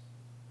Christmas.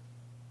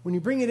 When you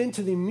bring it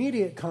into the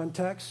immediate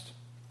context,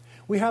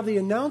 we have the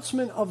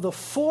announcement of the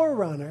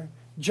forerunner,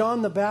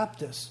 John the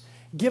Baptist,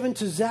 given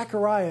to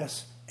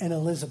Zacharias and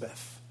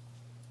Elizabeth.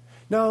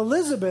 Now,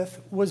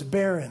 Elizabeth was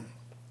barren.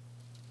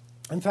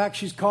 In fact,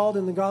 she's called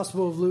in the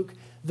Gospel of Luke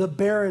the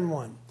barren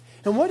one.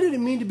 And what did it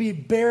mean to be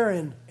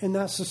barren in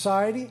that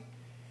society?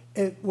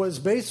 It was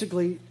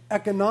basically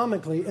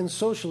economically and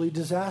socially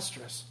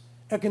disastrous.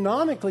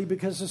 Economically,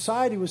 because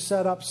society was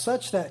set up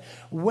such that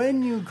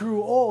when you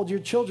grew old, your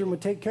children would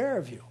take care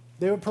of you.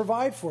 They would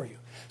provide for you.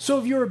 So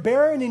if you were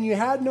barren and you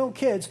had no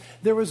kids,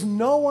 there was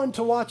no one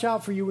to watch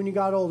out for you when you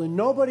got old and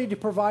nobody to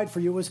provide for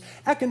you. It was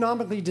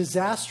economically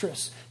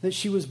disastrous that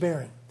she was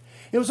barren.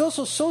 It was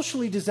also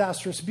socially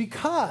disastrous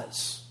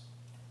because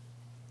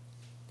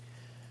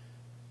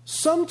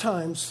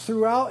sometimes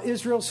throughout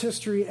Israel's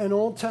history and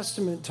Old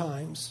Testament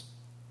times,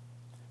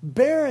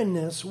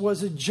 barrenness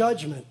was a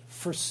judgment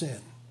for sin.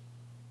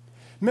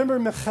 Remember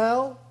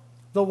Michal,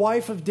 the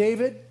wife of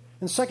David,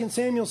 in 2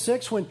 Samuel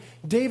 6, when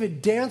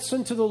David danced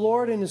unto the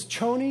Lord in his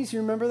chonies? You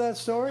remember that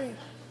story?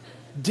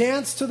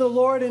 Danced to the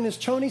Lord in his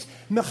chonies.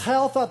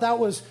 Michal thought that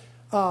was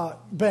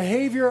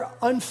behavior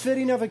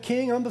unbefitting of a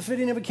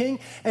king,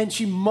 and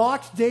she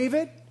mocked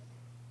David,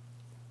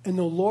 and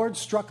the Lord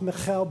struck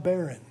Michal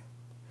barren.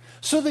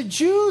 So the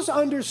Jews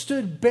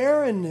understood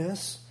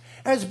barrenness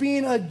as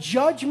being a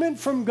judgment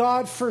from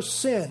God for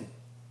sin.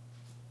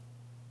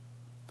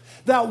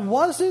 That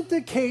wasn't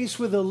the case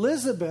with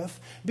Elizabeth,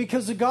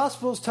 because the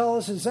Gospels tell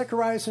us that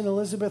Zacharias and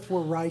Elizabeth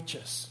were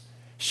righteous.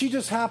 She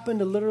just happened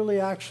to literally,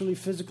 actually,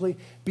 physically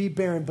be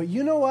barren. But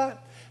you know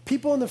what?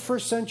 People in the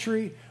first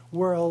century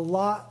were a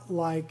lot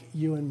like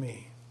you and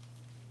me.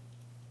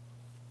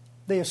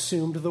 They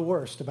assumed the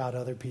worst about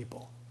other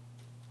people,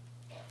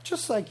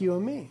 just like you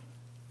and me.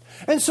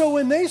 And so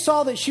when they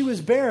saw that she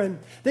was barren,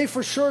 they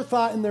for sure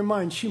thought in their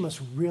mind, she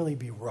must really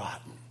be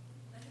rotten.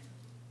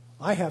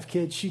 I have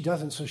kids, she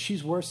doesn't, so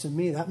she's worse than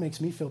me. That makes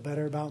me feel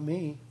better about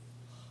me.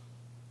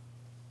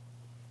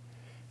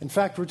 In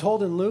fact, we're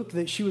told in Luke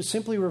that she was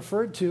simply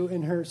referred to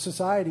in her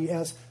society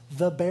as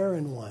the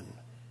barren one.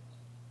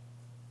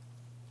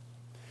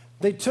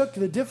 They took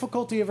the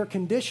difficulty of her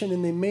condition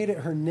and they made it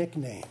her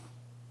nickname.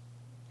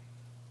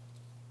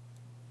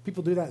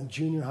 People do that in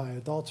junior high.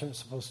 Adults aren't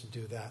supposed to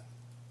do that.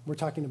 We're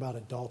talking about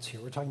adults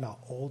here. We're talking about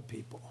old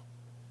people.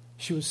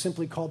 She was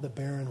simply called the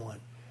barren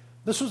one.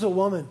 This was a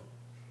woman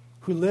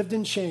who lived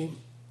in shame,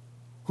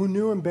 who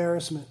knew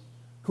embarrassment,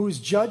 who was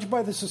judged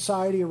by the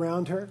society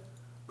around her,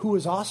 who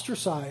was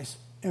ostracized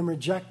and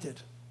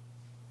rejected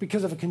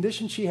because of a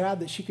condition she had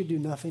that she could do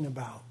nothing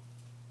about.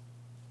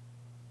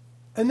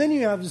 And then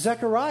you have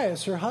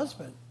Zacharias, her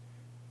husband.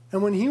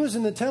 And when he was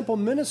in the temple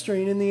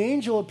ministering, and the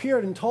angel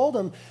appeared and told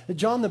him that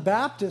John the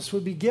Baptist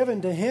would be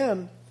given to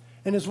him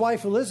and his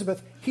wife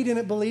Elizabeth, he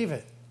didn't believe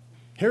it.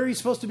 Here he's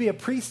supposed to be a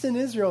priest in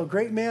Israel, a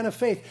great man of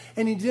faith,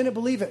 and he didn't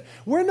believe it.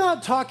 We're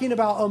not talking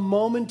about a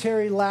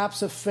momentary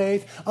lapse of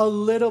faith, a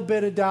little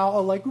bit of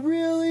doubt, like,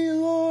 really,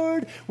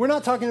 Lord? We're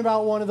not talking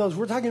about one of those.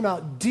 We're talking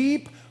about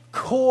deep,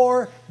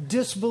 core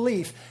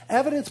disbelief,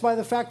 evidenced by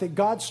the fact that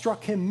God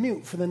struck him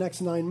mute for the next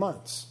 9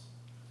 months.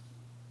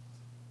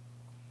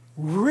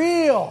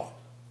 Real,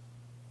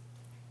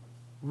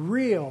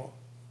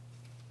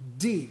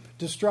 deep,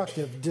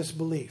 destructive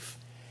disbelief.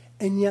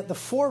 And yet the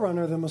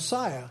forerunner, the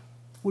Messiah,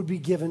 would be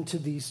given to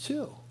these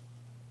two.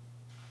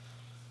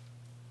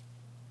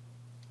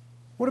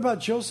 What about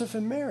Joseph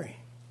and Mary?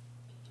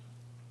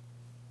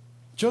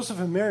 Joseph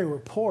and Mary were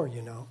poor,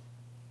 you know.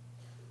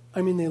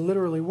 I mean, they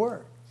literally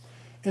were.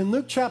 In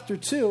Luke chapter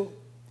 2,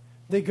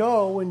 they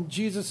go, when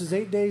Jesus is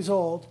 8 days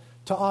old,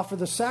 to offer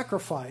the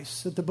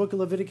sacrifice that the book of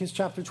Leviticus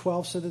chapter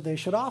 12 said that they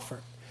should offer.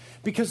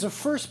 Because the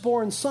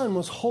firstborn son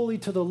was holy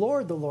to the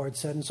Lord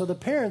said. And so the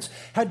parents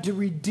had to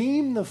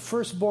redeem the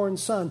firstborn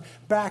son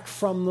back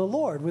from the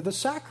Lord with a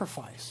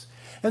sacrifice.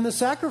 And the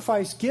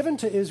sacrifice given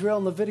to Israel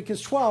in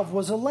Leviticus 12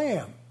 was a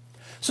lamb.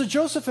 So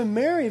Joseph and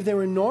Mary, if they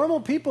were normal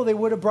people, they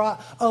would have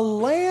brought a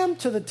lamb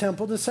to the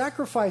temple to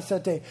sacrifice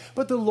that day.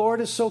 But the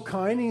Lord is so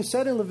kind, and he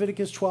said in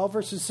Leviticus 12,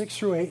 verses 6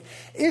 through 8,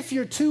 if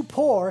you're too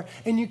poor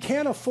and you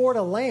can't afford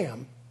a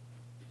lamb,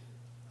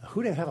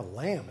 who didn't have a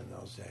lamb in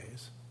those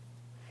days?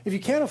 If you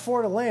can't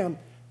afford a lamb,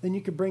 then you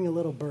could bring a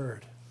little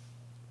bird.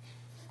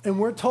 And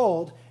we're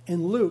told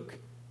in Luke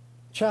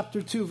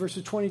chapter 2,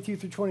 verses 22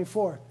 through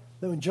 24,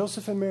 that when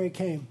Joseph and Mary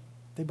came,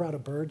 they brought a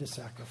bird to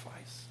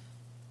sacrifice.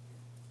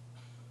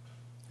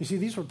 You see,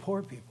 these were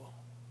poor people.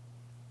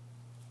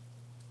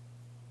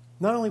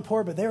 Not only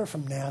poor, but they were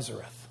from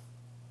Nazareth.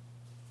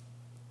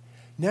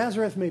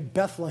 Nazareth made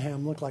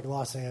Bethlehem look like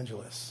Los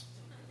Angeles.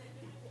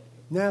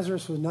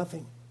 Nazareth was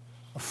nothing.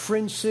 A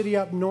fringe city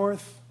up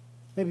north,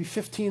 maybe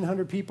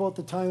 1,500 people at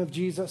the time of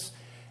Jesus.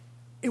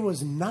 It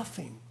was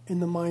nothing in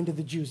the mind of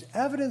the Jews,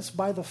 evidenced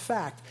by the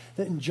fact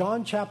that in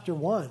John chapter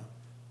 1,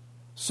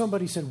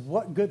 somebody said,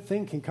 what good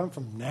thing can come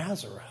from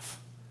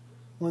Nazareth?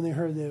 When they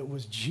heard that it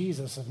was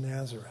Jesus of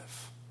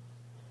Nazareth.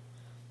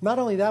 Not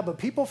only that, but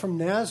people from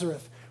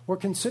Nazareth were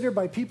considered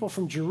by people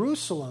from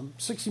Jerusalem,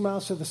 60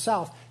 miles to the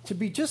south, to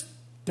be just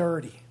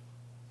dirty.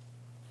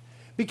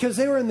 Because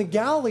they were in the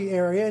Galilee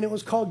area, and it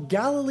was called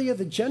Galilee of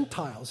the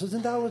Gentiles.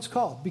 Isn't that what it's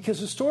called? Because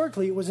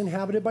historically it was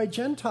inhabited by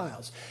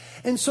Gentiles.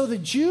 And so the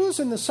Jews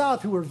in the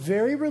south, who were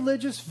very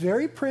religious,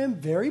 very prim,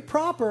 very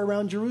proper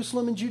around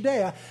Jerusalem and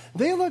Judea,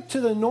 they looked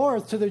to the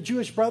north, to their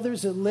Jewish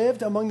brothers that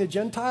lived among the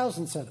Gentiles,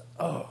 and said,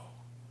 oh,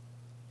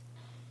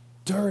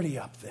 dirty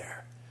up there.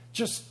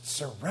 Just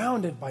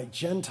surrounded by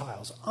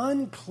Gentiles,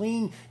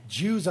 unclean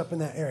Jews up in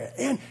that area.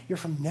 And you're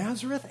from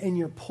Nazareth and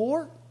you're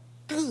poor?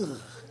 Ugh.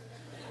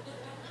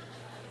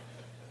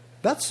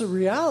 That's the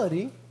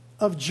reality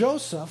of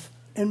Joseph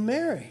and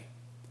Mary.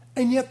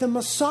 And yet the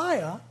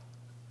Messiah,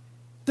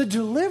 the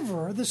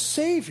deliverer, the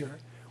Savior,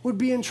 would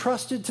be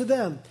entrusted to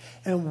them.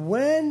 And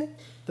when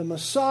the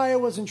Messiah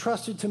was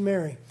entrusted to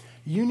Mary,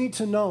 you need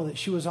to know that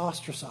she was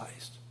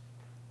ostracized.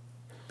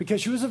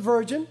 Because she was a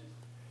virgin,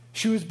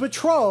 she was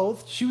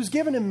betrothed, she was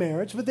given in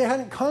marriage, but they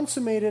hadn't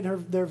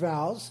consummated their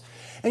vows.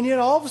 And yet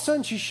all of a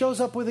sudden she shows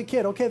up with a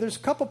kid. Okay, there's a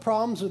couple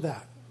problems with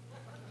that.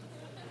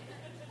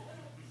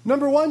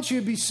 Number one, she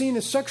would be seen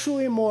as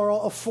sexually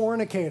immoral, a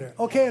fornicator.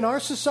 Okay, in our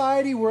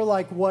society, we're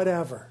like,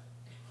 whatever.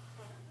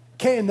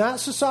 Okay, in that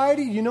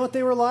society, you know what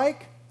they were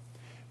like?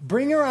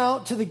 Bring her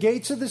out to the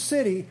gates of the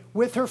city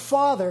with her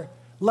father.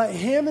 Let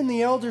him and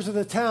the elders of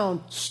the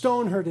town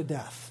stone her to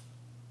death.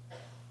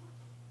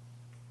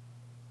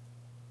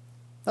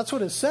 That's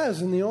what it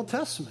says in the Old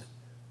Testament.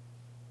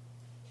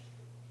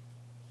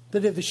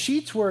 That if the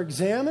sheets were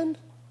examined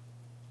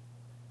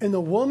and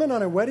the woman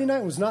on her wedding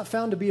night was not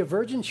found to be a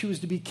virgin, she was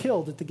to be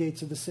killed at the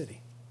gates of the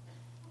city.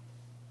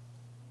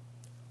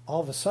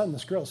 All of a sudden,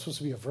 this girl is supposed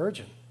to be a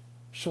virgin,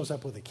 shows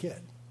up with a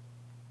kid.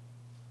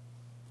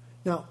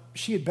 Now,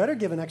 she had better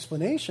give an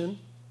explanation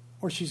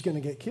or she's going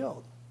to get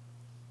killed.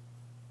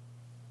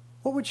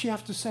 What would she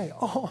have to say?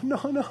 Oh,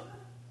 no.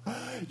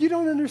 You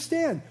don't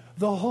understand.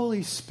 The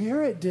Holy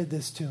Spirit did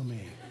this to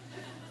me.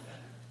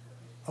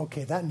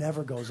 Okay, that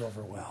never goes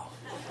over well.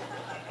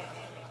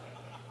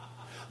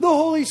 The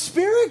Holy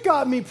Spirit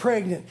got me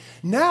pregnant.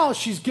 Now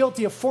she's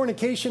guilty of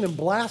fornication and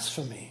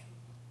blasphemy.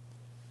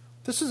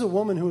 This is a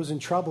woman who was in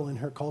trouble in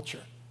her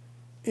culture,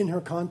 in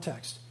her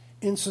context,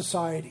 in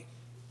society.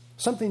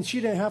 Something she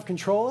didn't have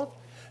control of.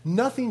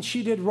 Nothing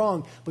she did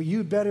wrong. But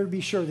you better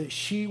be sure that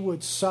she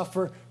would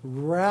suffer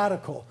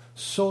radical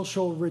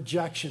social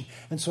rejection.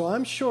 And so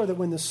I'm sure that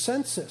when the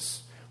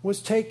census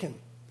was taken,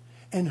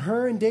 and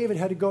her and Joseph,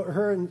 had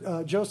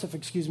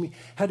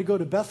to go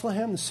to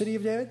Bethlehem, the city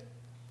of David,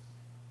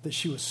 that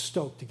she was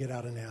stoked to get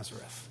out of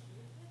Nazareth.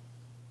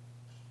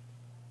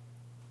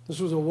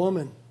 This was a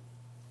woman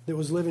that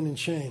was living in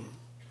shame.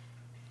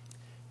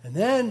 And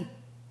then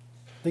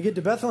they get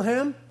to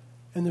Bethlehem,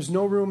 and there's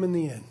no room in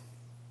the inn.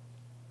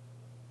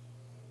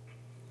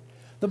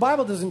 The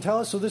Bible doesn't tell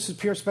us, so this is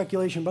pure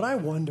speculation, but I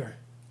wonder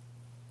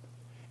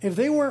if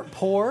they weren't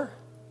poor.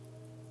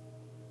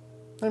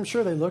 I'm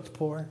sure they looked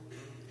poor.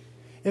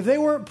 If they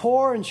weren't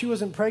poor and she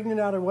wasn't pregnant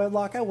out of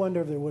wedlock, I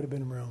wonder if there would have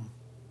been room.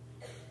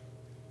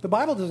 The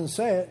Bible doesn't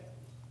say it,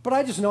 but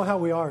I just know how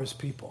we are as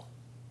people.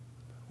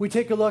 We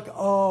take a look,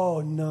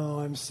 oh no,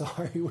 I'm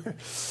sorry, we're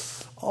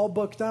all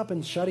booked up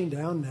and shutting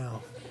down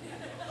now.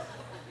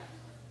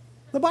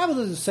 The Bible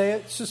doesn't say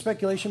it, it's just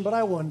speculation, but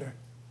I wonder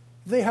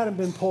if they hadn't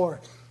been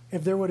poor,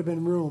 if there would have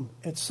been room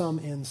at some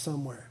inn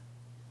somewhere.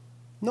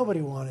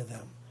 Nobody wanted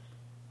them.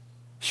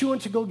 She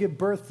went to go give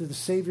birth to the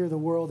Savior of the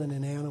world in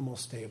an animal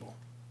stable,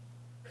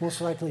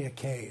 most likely a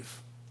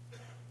cave.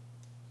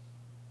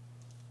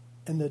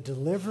 And the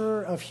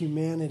deliverer of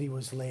humanity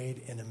was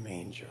laid in a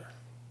manger.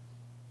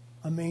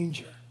 A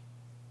manger.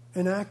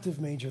 An active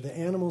manger that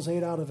animals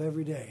ate out of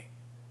every day,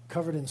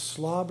 covered in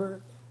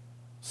slobber,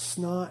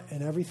 snot,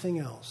 and everything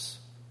else.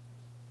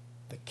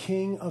 The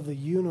King of the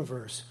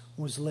universe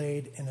was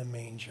laid in a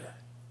manger.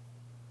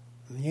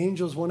 And the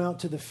angels went out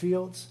to the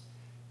fields,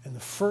 and the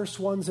first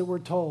ones that were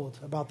told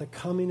about the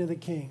coming of the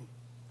King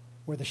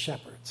were the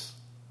shepherds.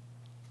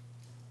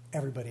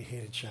 Everybody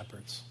hated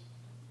shepherds.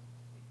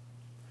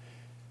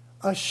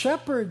 A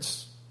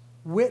shepherd's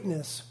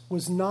witness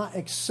was not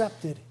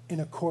accepted in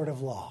a court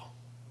of law.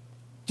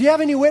 Do you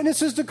have any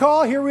witnesses to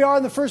call? Here we are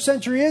in the first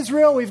century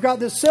Israel. We've got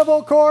this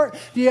civil court.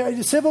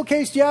 The civil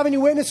case. Do you have any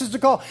witnesses to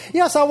call?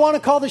 Yes, I want to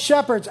call the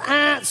shepherds.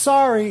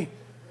 Sorry.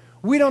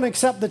 We don't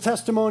accept the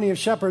testimony of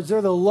shepherds.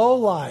 They're the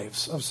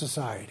lowlives of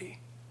society.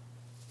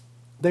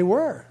 They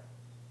were.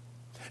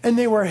 And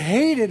they were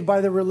hated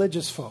by the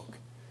religious folk.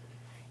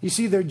 You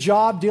see, their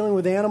job dealing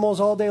with animals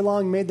all day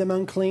long made them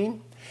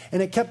unclean.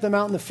 And it kept them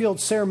out in the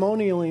fields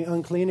ceremonially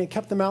unclean. It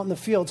kept them out in the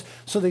fields.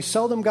 So they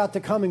seldom got to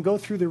come and go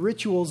through the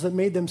rituals that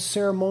made them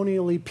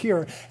ceremonially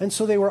pure. And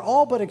so they were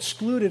all but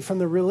excluded from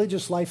the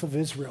religious life of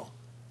Israel.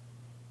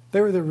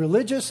 They were the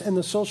religious and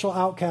the social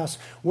outcasts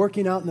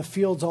working out in the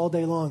fields all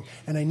day long.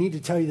 And I need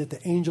to tell you that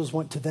the angels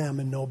went to them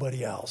and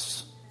nobody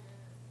else.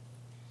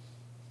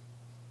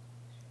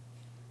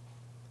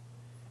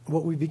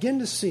 What we begin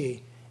to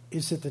see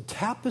is that the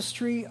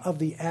tapestry of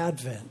the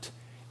Advent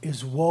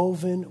is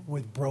woven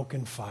with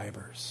broken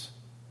fibers.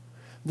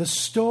 The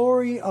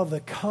story of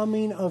the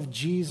coming of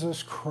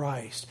Jesus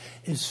Christ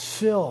is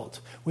filled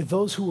with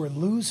those who were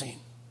losing,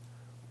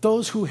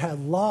 those who had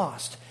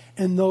lost,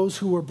 and those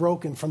who were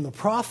broken, from the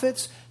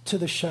prophets to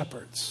the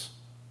shepherds.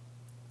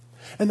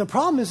 And the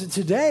problem is that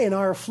today in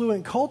our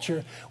affluent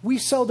culture, we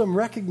seldom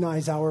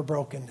recognize our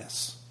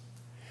brokenness.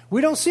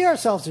 We don't see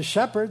ourselves as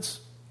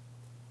shepherds.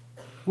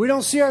 We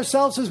don't see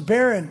ourselves as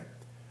barren.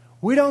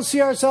 We don't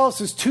see ourselves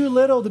as too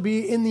little to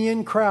be in the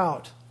in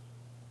crowd.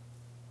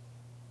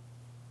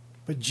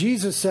 But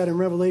Jesus said in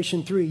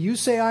Revelation 3, "You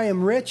say I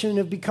am rich and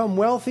have become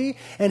wealthy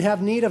and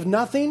have need of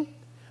nothing,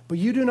 but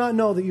you do not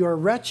know that you are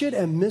wretched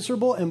and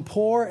miserable and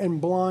poor and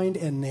blind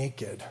and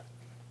naked."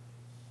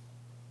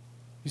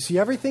 You see,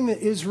 everything that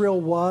Israel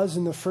was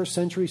in the first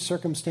century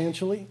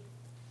circumstantially,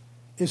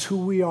 is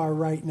who we are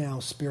right now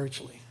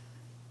spiritually.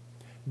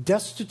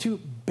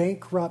 Destitute,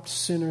 bankrupt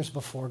sinners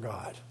before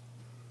God.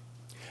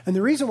 And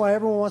the reason why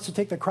everyone wants to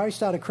take the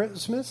Christ out of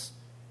Christmas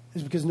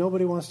is because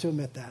nobody wants to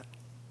admit that.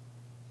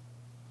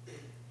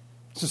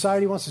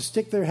 Society wants to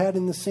stick their head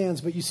in the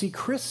sands, but you see,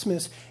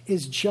 Christmas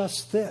is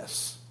just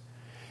this.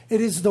 It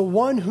is the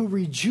one who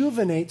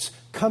rejuvenates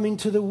coming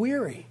to the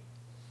weary.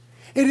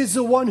 It is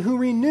the one who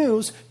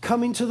renews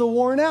coming to the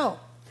worn out.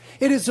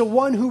 It is the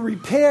one who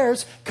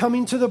repairs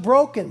coming to the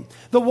broken,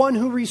 the one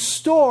who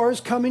restores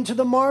coming to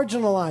the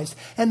marginalized,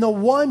 and the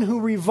one who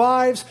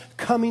revives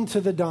coming to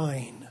the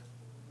dying.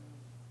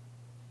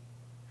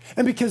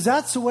 And because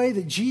that's the way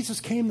that Jesus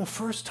came the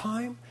first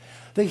time,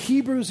 the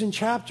Hebrews in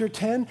chapter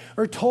 10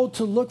 are told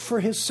to look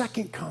for his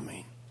second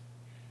coming.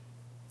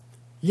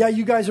 Yeah,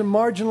 you guys are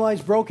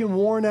marginalized, broken,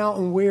 worn out,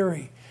 and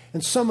weary.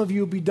 And some of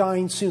you will be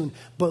dying soon.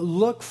 But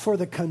look for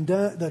the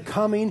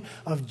coming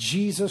of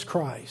Jesus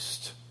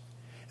Christ.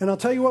 And I'll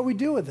tell you what we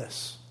do with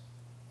this.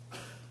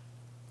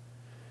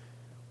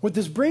 What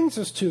this brings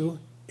us to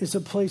is a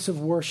place of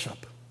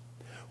worship.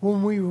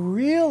 When we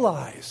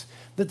realize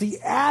that the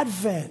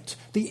advent,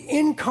 the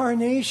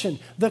incarnation,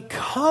 the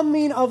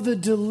coming of the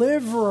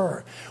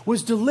deliverer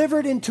was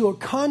delivered into a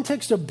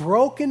context of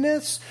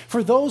brokenness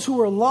for those who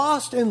were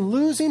lost and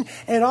losing,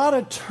 it ought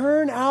to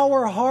turn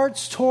our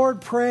hearts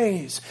toward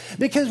praise.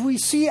 Because we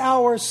see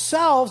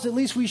ourselves, at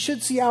least we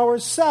should see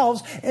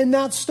ourselves in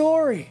that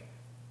story.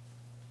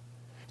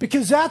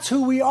 Because that's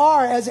who we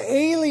are as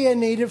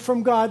alienated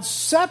from God,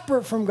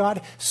 separate from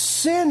God,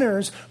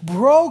 sinners,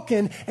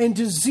 broken and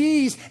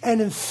diseased and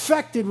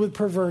infected with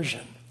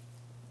perversion.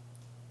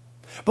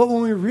 But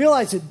when we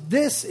realize that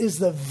this is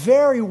the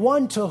very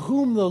one to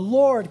whom the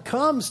Lord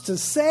comes to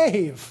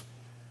save,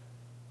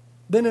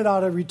 then it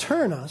ought to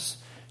return us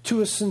to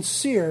a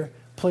sincere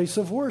place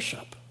of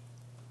worship.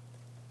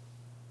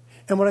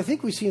 And what I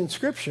think we see in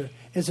Scripture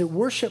is that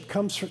worship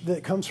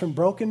that comes from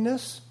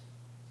brokenness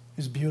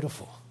is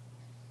beautiful.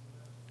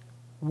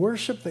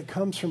 Worship that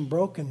comes from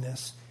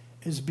brokenness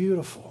is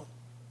beautiful.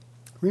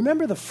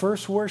 Remember the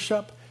first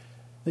worship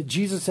that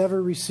Jesus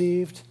ever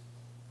received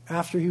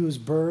after he was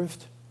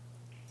birthed?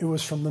 It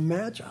was from the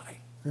Magi.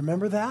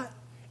 Remember that?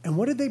 And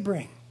what did they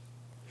bring?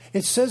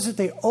 It says that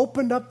they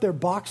opened up their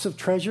box of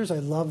treasures. I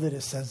love that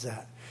it says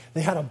that.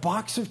 They had a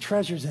box of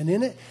treasures, and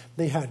in it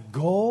they had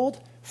gold,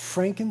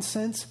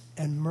 frankincense,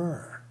 and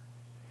myrrh.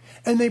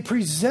 And they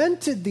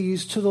presented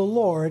these to the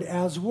Lord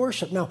as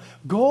worship. Now,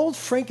 gold,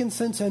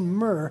 frankincense, and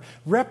myrrh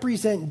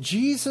represent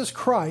Jesus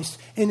Christ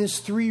in his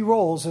three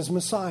roles as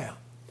Messiah.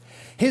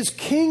 His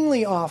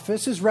kingly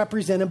office is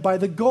represented by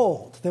the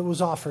gold that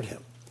was offered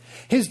him,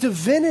 his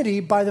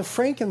divinity by the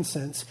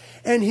frankincense,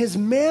 and his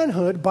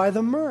manhood by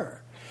the myrrh.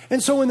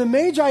 And so when the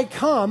Magi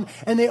come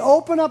and they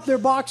open up their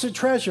box of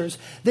treasures,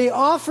 they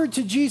offered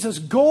to Jesus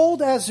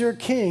gold as their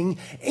king,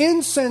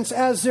 incense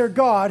as their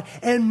God,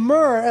 and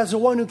myrrh as the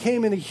one who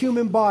came in a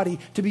human body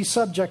to be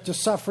subject to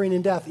suffering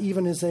and death,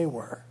 even as they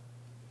were.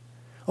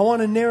 I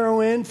want to narrow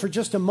in for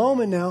just a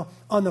moment now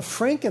on the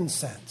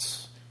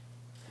frankincense.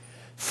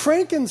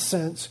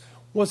 Frankincense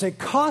was a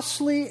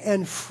costly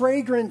and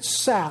fragrant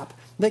sap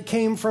that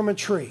came from a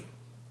tree.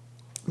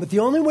 But the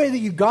only way that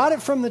you got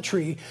it from the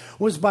tree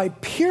was by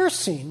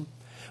piercing,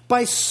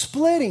 by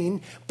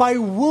splitting, by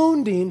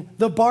wounding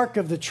the bark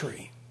of the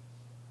tree.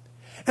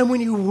 And when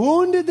you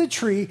wounded the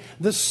tree,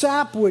 the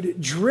sap would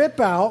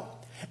drip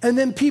out, and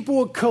then people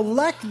would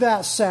collect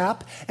that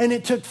sap, and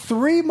it took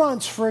 3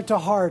 months for it to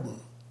harden.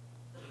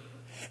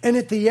 And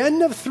at the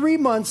end of 3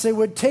 months, they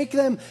would take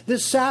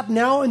this sap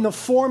now in the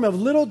form of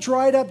little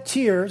dried up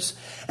tears,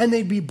 and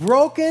they'd be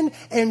broken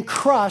and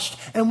crushed.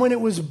 And when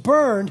it was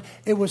burned,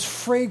 it was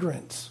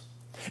fragrant.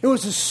 It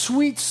was a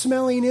sweet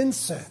smelling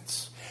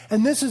incense.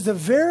 And this is the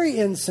very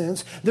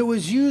incense that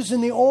was used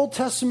in the Old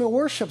Testament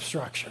worship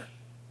structure.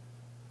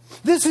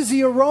 This is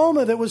the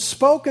aroma that was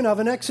spoken of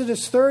in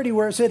Exodus 30,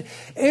 where it said,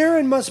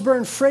 Aaron must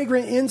burn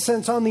fragrant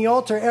incense on the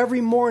altar every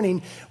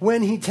morning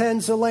when he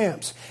tends the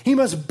lamps. He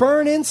must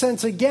burn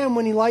incense again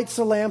when he lights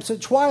the lamps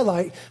at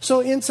twilight, so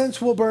incense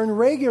will burn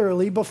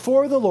regularly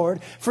before the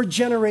Lord for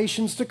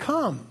generations to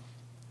come.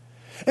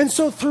 And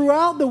so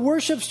throughout the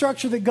worship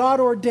structure that God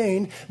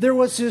ordained, there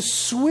was this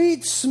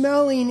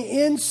sweet-smelling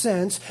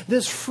incense,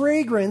 this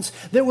fragrance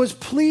that was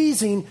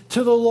pleasing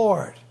to the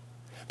Lord.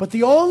 But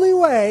the only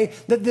way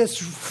that this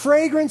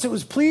fragrance that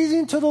was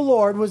pleasing to the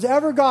Lord was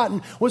ever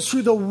gotten was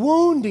through the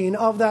wounding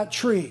of that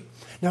tree.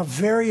 Now,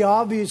 very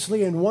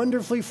obviously and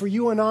wonderfully for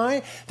you and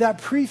I, that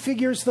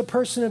prefigures the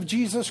person of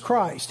Jesus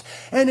Christ.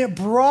 And it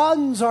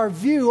broadens our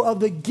view of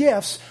the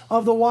gifts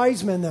of the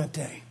wise men that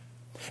day.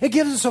 It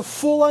gives us a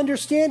full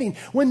understanding.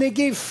 When they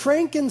gave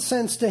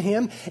frankincense to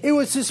him, it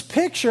was this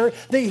picture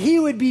that he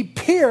would be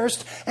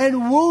pierced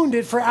and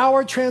wounded for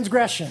our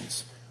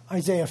transgressions.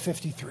 Isaiah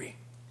 53.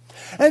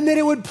 And that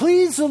it would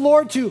please the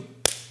Lord to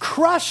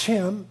crush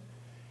him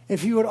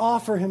if he would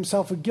offer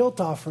himself a guilt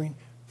offering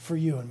for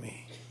you and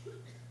me.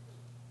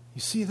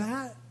 You see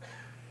that?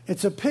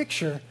 It's a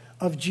picture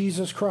of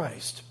Jesus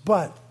Christ.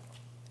 But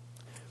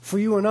for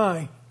you and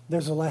I,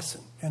 there's a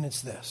lesson, and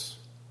it's this.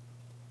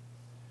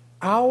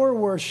 Our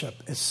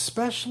worship,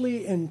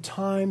 especially in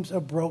times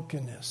of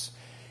brokenness,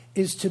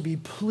 is to be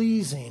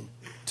pleasing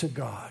to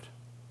God.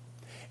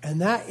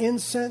 And that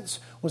incense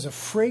was a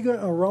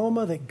fragrant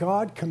aroma that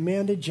God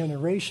commanded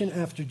generation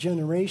after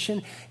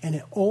generation, and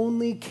it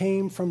only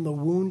came from the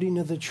wounding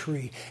of the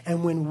tree.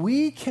 And when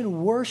we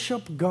can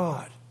worship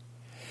God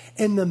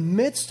in the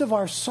midst of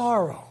our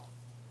sorrow,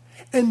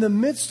 in the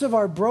midst of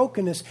our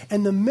brokenness,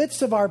 in the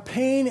midst of our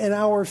pain and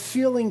our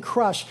feeling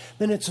crushed,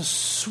 then it's a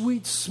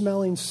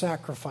sweet-smelling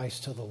sacrifice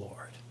to the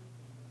Lord.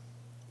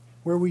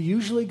 Where we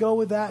usually go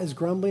with that is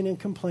grumbling and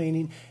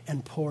complaining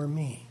and poor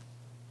me.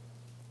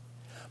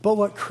 But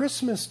what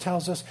Christmas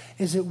tells us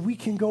is that we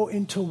can go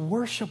into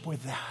worship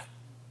with that.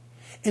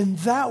 And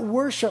that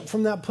worship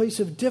from that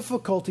place of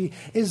difficulty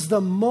is the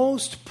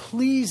most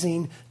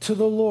pleasing to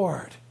the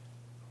Lord.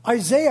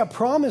 Isaiah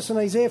promised in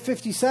Isaiah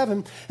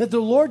 57 that the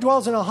Lord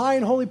dwells in a high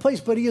and holy place,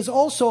 but he is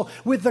also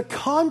with the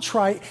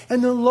contrite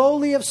and the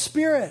lowly of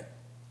spirit.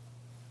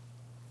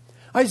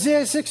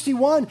 Isaiah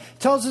 61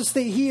 tells us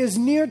that he is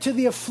near to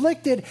the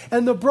afflicted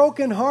and the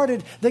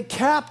brokenhearted, the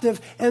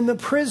captive and the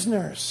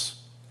prisoners.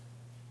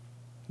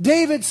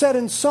 David said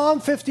in Psalm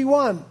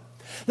 51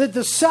 that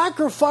the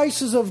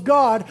sacrifices of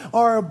God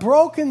are a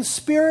broken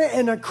spirit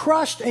and a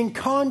crushed and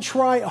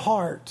contrite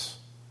heart.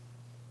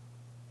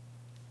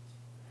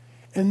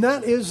 And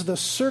that is the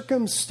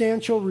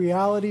circumstantial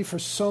reality for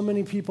so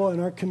many people in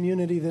our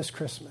community this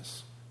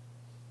Christmas.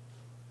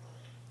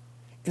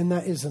 And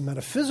that is the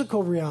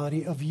metaphysical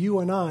reality of you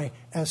and I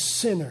as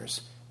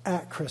sinners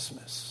at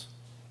Christmas,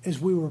 as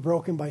we were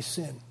broken by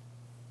sin.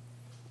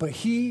 But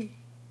he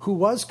who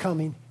was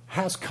coming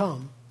has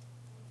come,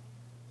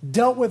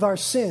 dealt with our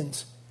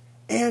sins,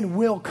 and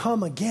will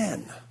come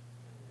again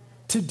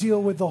to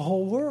deal with the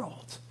whole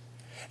world.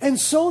 And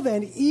so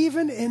then,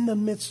 even in the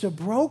midst of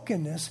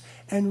brokenness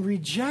and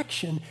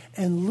rejection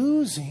and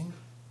losing,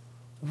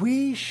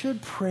 we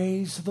should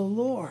praise the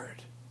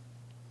Lord.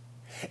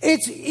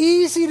 It's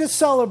easy to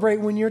celebrate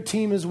when your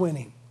team is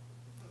winning,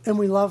 and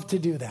we love to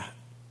do that.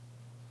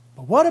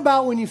 But what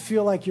about when you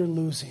feel like you're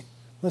losing?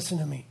 Listen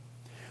to me.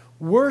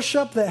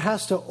 Worship that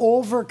has to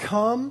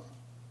overcome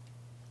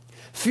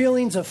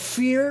feelings of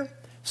fear,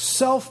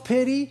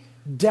 self-pity,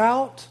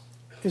 doubt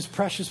is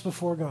precious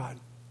before God.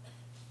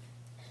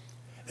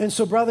 And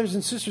so, brothers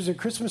and sisters, at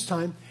Christmas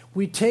time,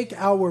 we take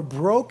our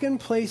broken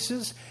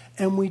places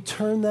and we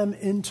turn them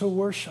into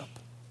worship.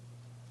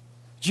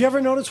 Did you ever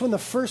notice when the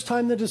first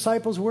time the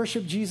disciples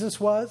worshiped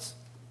Jesus was?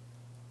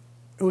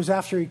 It was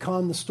after he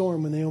calmed the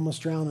storm when they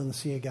almost drowned on the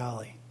Sea of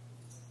Galilee.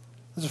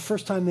 It was the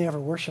first time they ever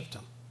worshiped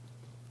him.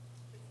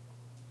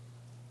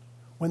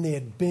 When they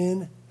had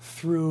been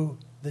through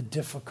the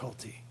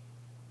difficulty.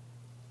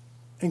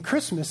 And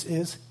Christmas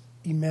is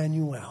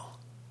Emmanuel,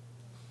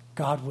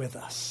 God with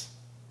us.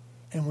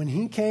 And when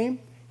he came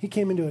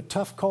into a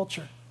tough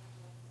culture,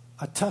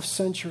 a tough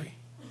century,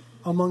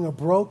 among a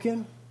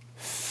broken,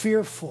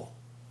 fearful,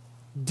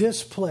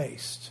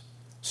 displaced,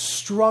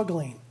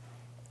 struggling,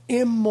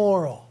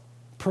 immoral,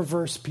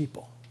 perverse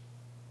people.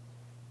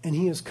 And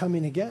he is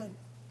coming again.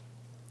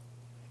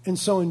 And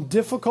so in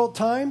difficult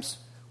times,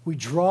 we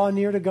draw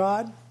near to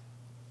God,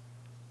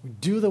 we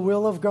do the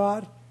will of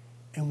God,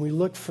 and we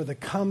look for the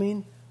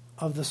coming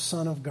of the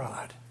Son of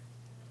God.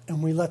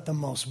 And we let the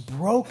most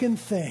broken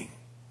thing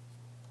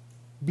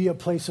be a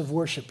place of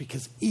worship,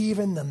 because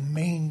even the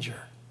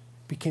manger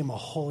became a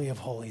holy of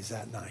holies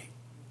that night.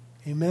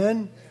 Amen?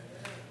 Amen.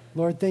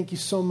 Lord, thank you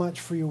so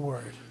much for your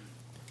word.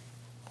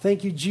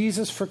 Thank you,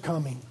 Jesus, for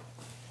coming.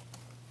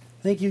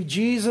 Thank you,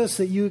 Jesus,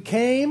 that you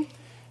came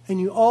and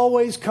you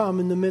always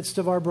come in the midst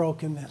of our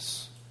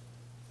brokenness.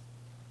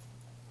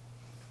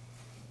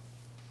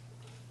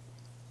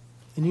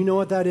 And you know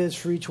what that is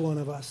for each one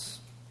of us.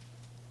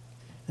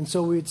 And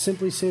so we would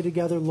simply say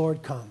together,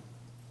 Lord, come.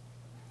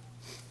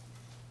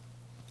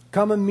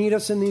 Come and meet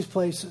us in these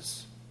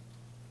places.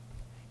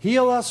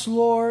 Heal us,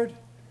 Lord.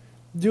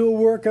 Do a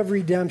work of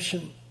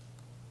redemption.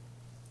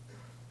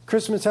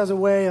 Christmas has a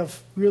way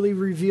of really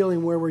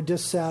revealing where we're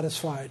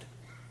dissatisfied.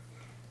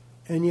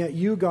 And yet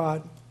you,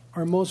 God,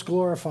 are most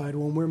glorified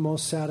when we're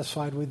most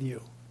satisfied with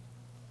you.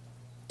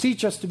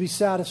 Teach us to be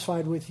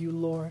satisfied with you,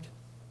 Lord.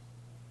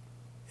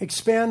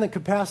 Expand the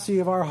capacity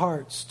of our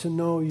hearts to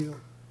know you,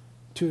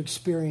 to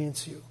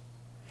experience you.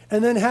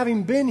 And then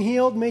having been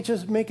healed, make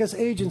us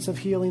agents of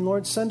healing.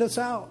 Lord, send us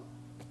out.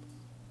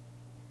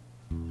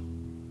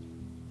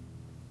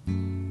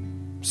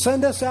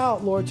 Send us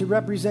out, Lord, to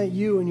represent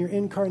you in your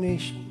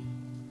incarnation.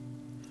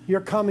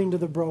 Your coming to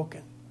the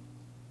broken.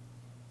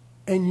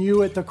 And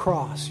you at the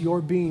cross,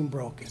 your being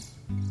broken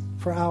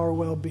for our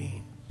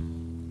well-being.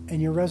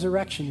 And your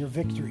resurrection, your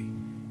victory.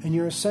 And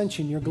your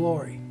ascension, your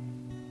glory.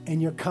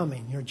 And your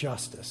coming, your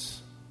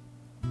justice.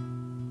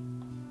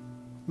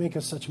 Make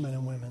us such men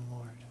and women,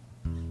 Lord.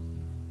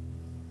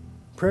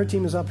 Prayer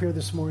team is up here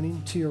this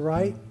morning, to your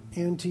right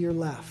and to your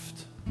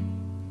left.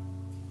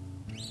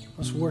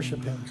 Let's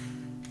worship him.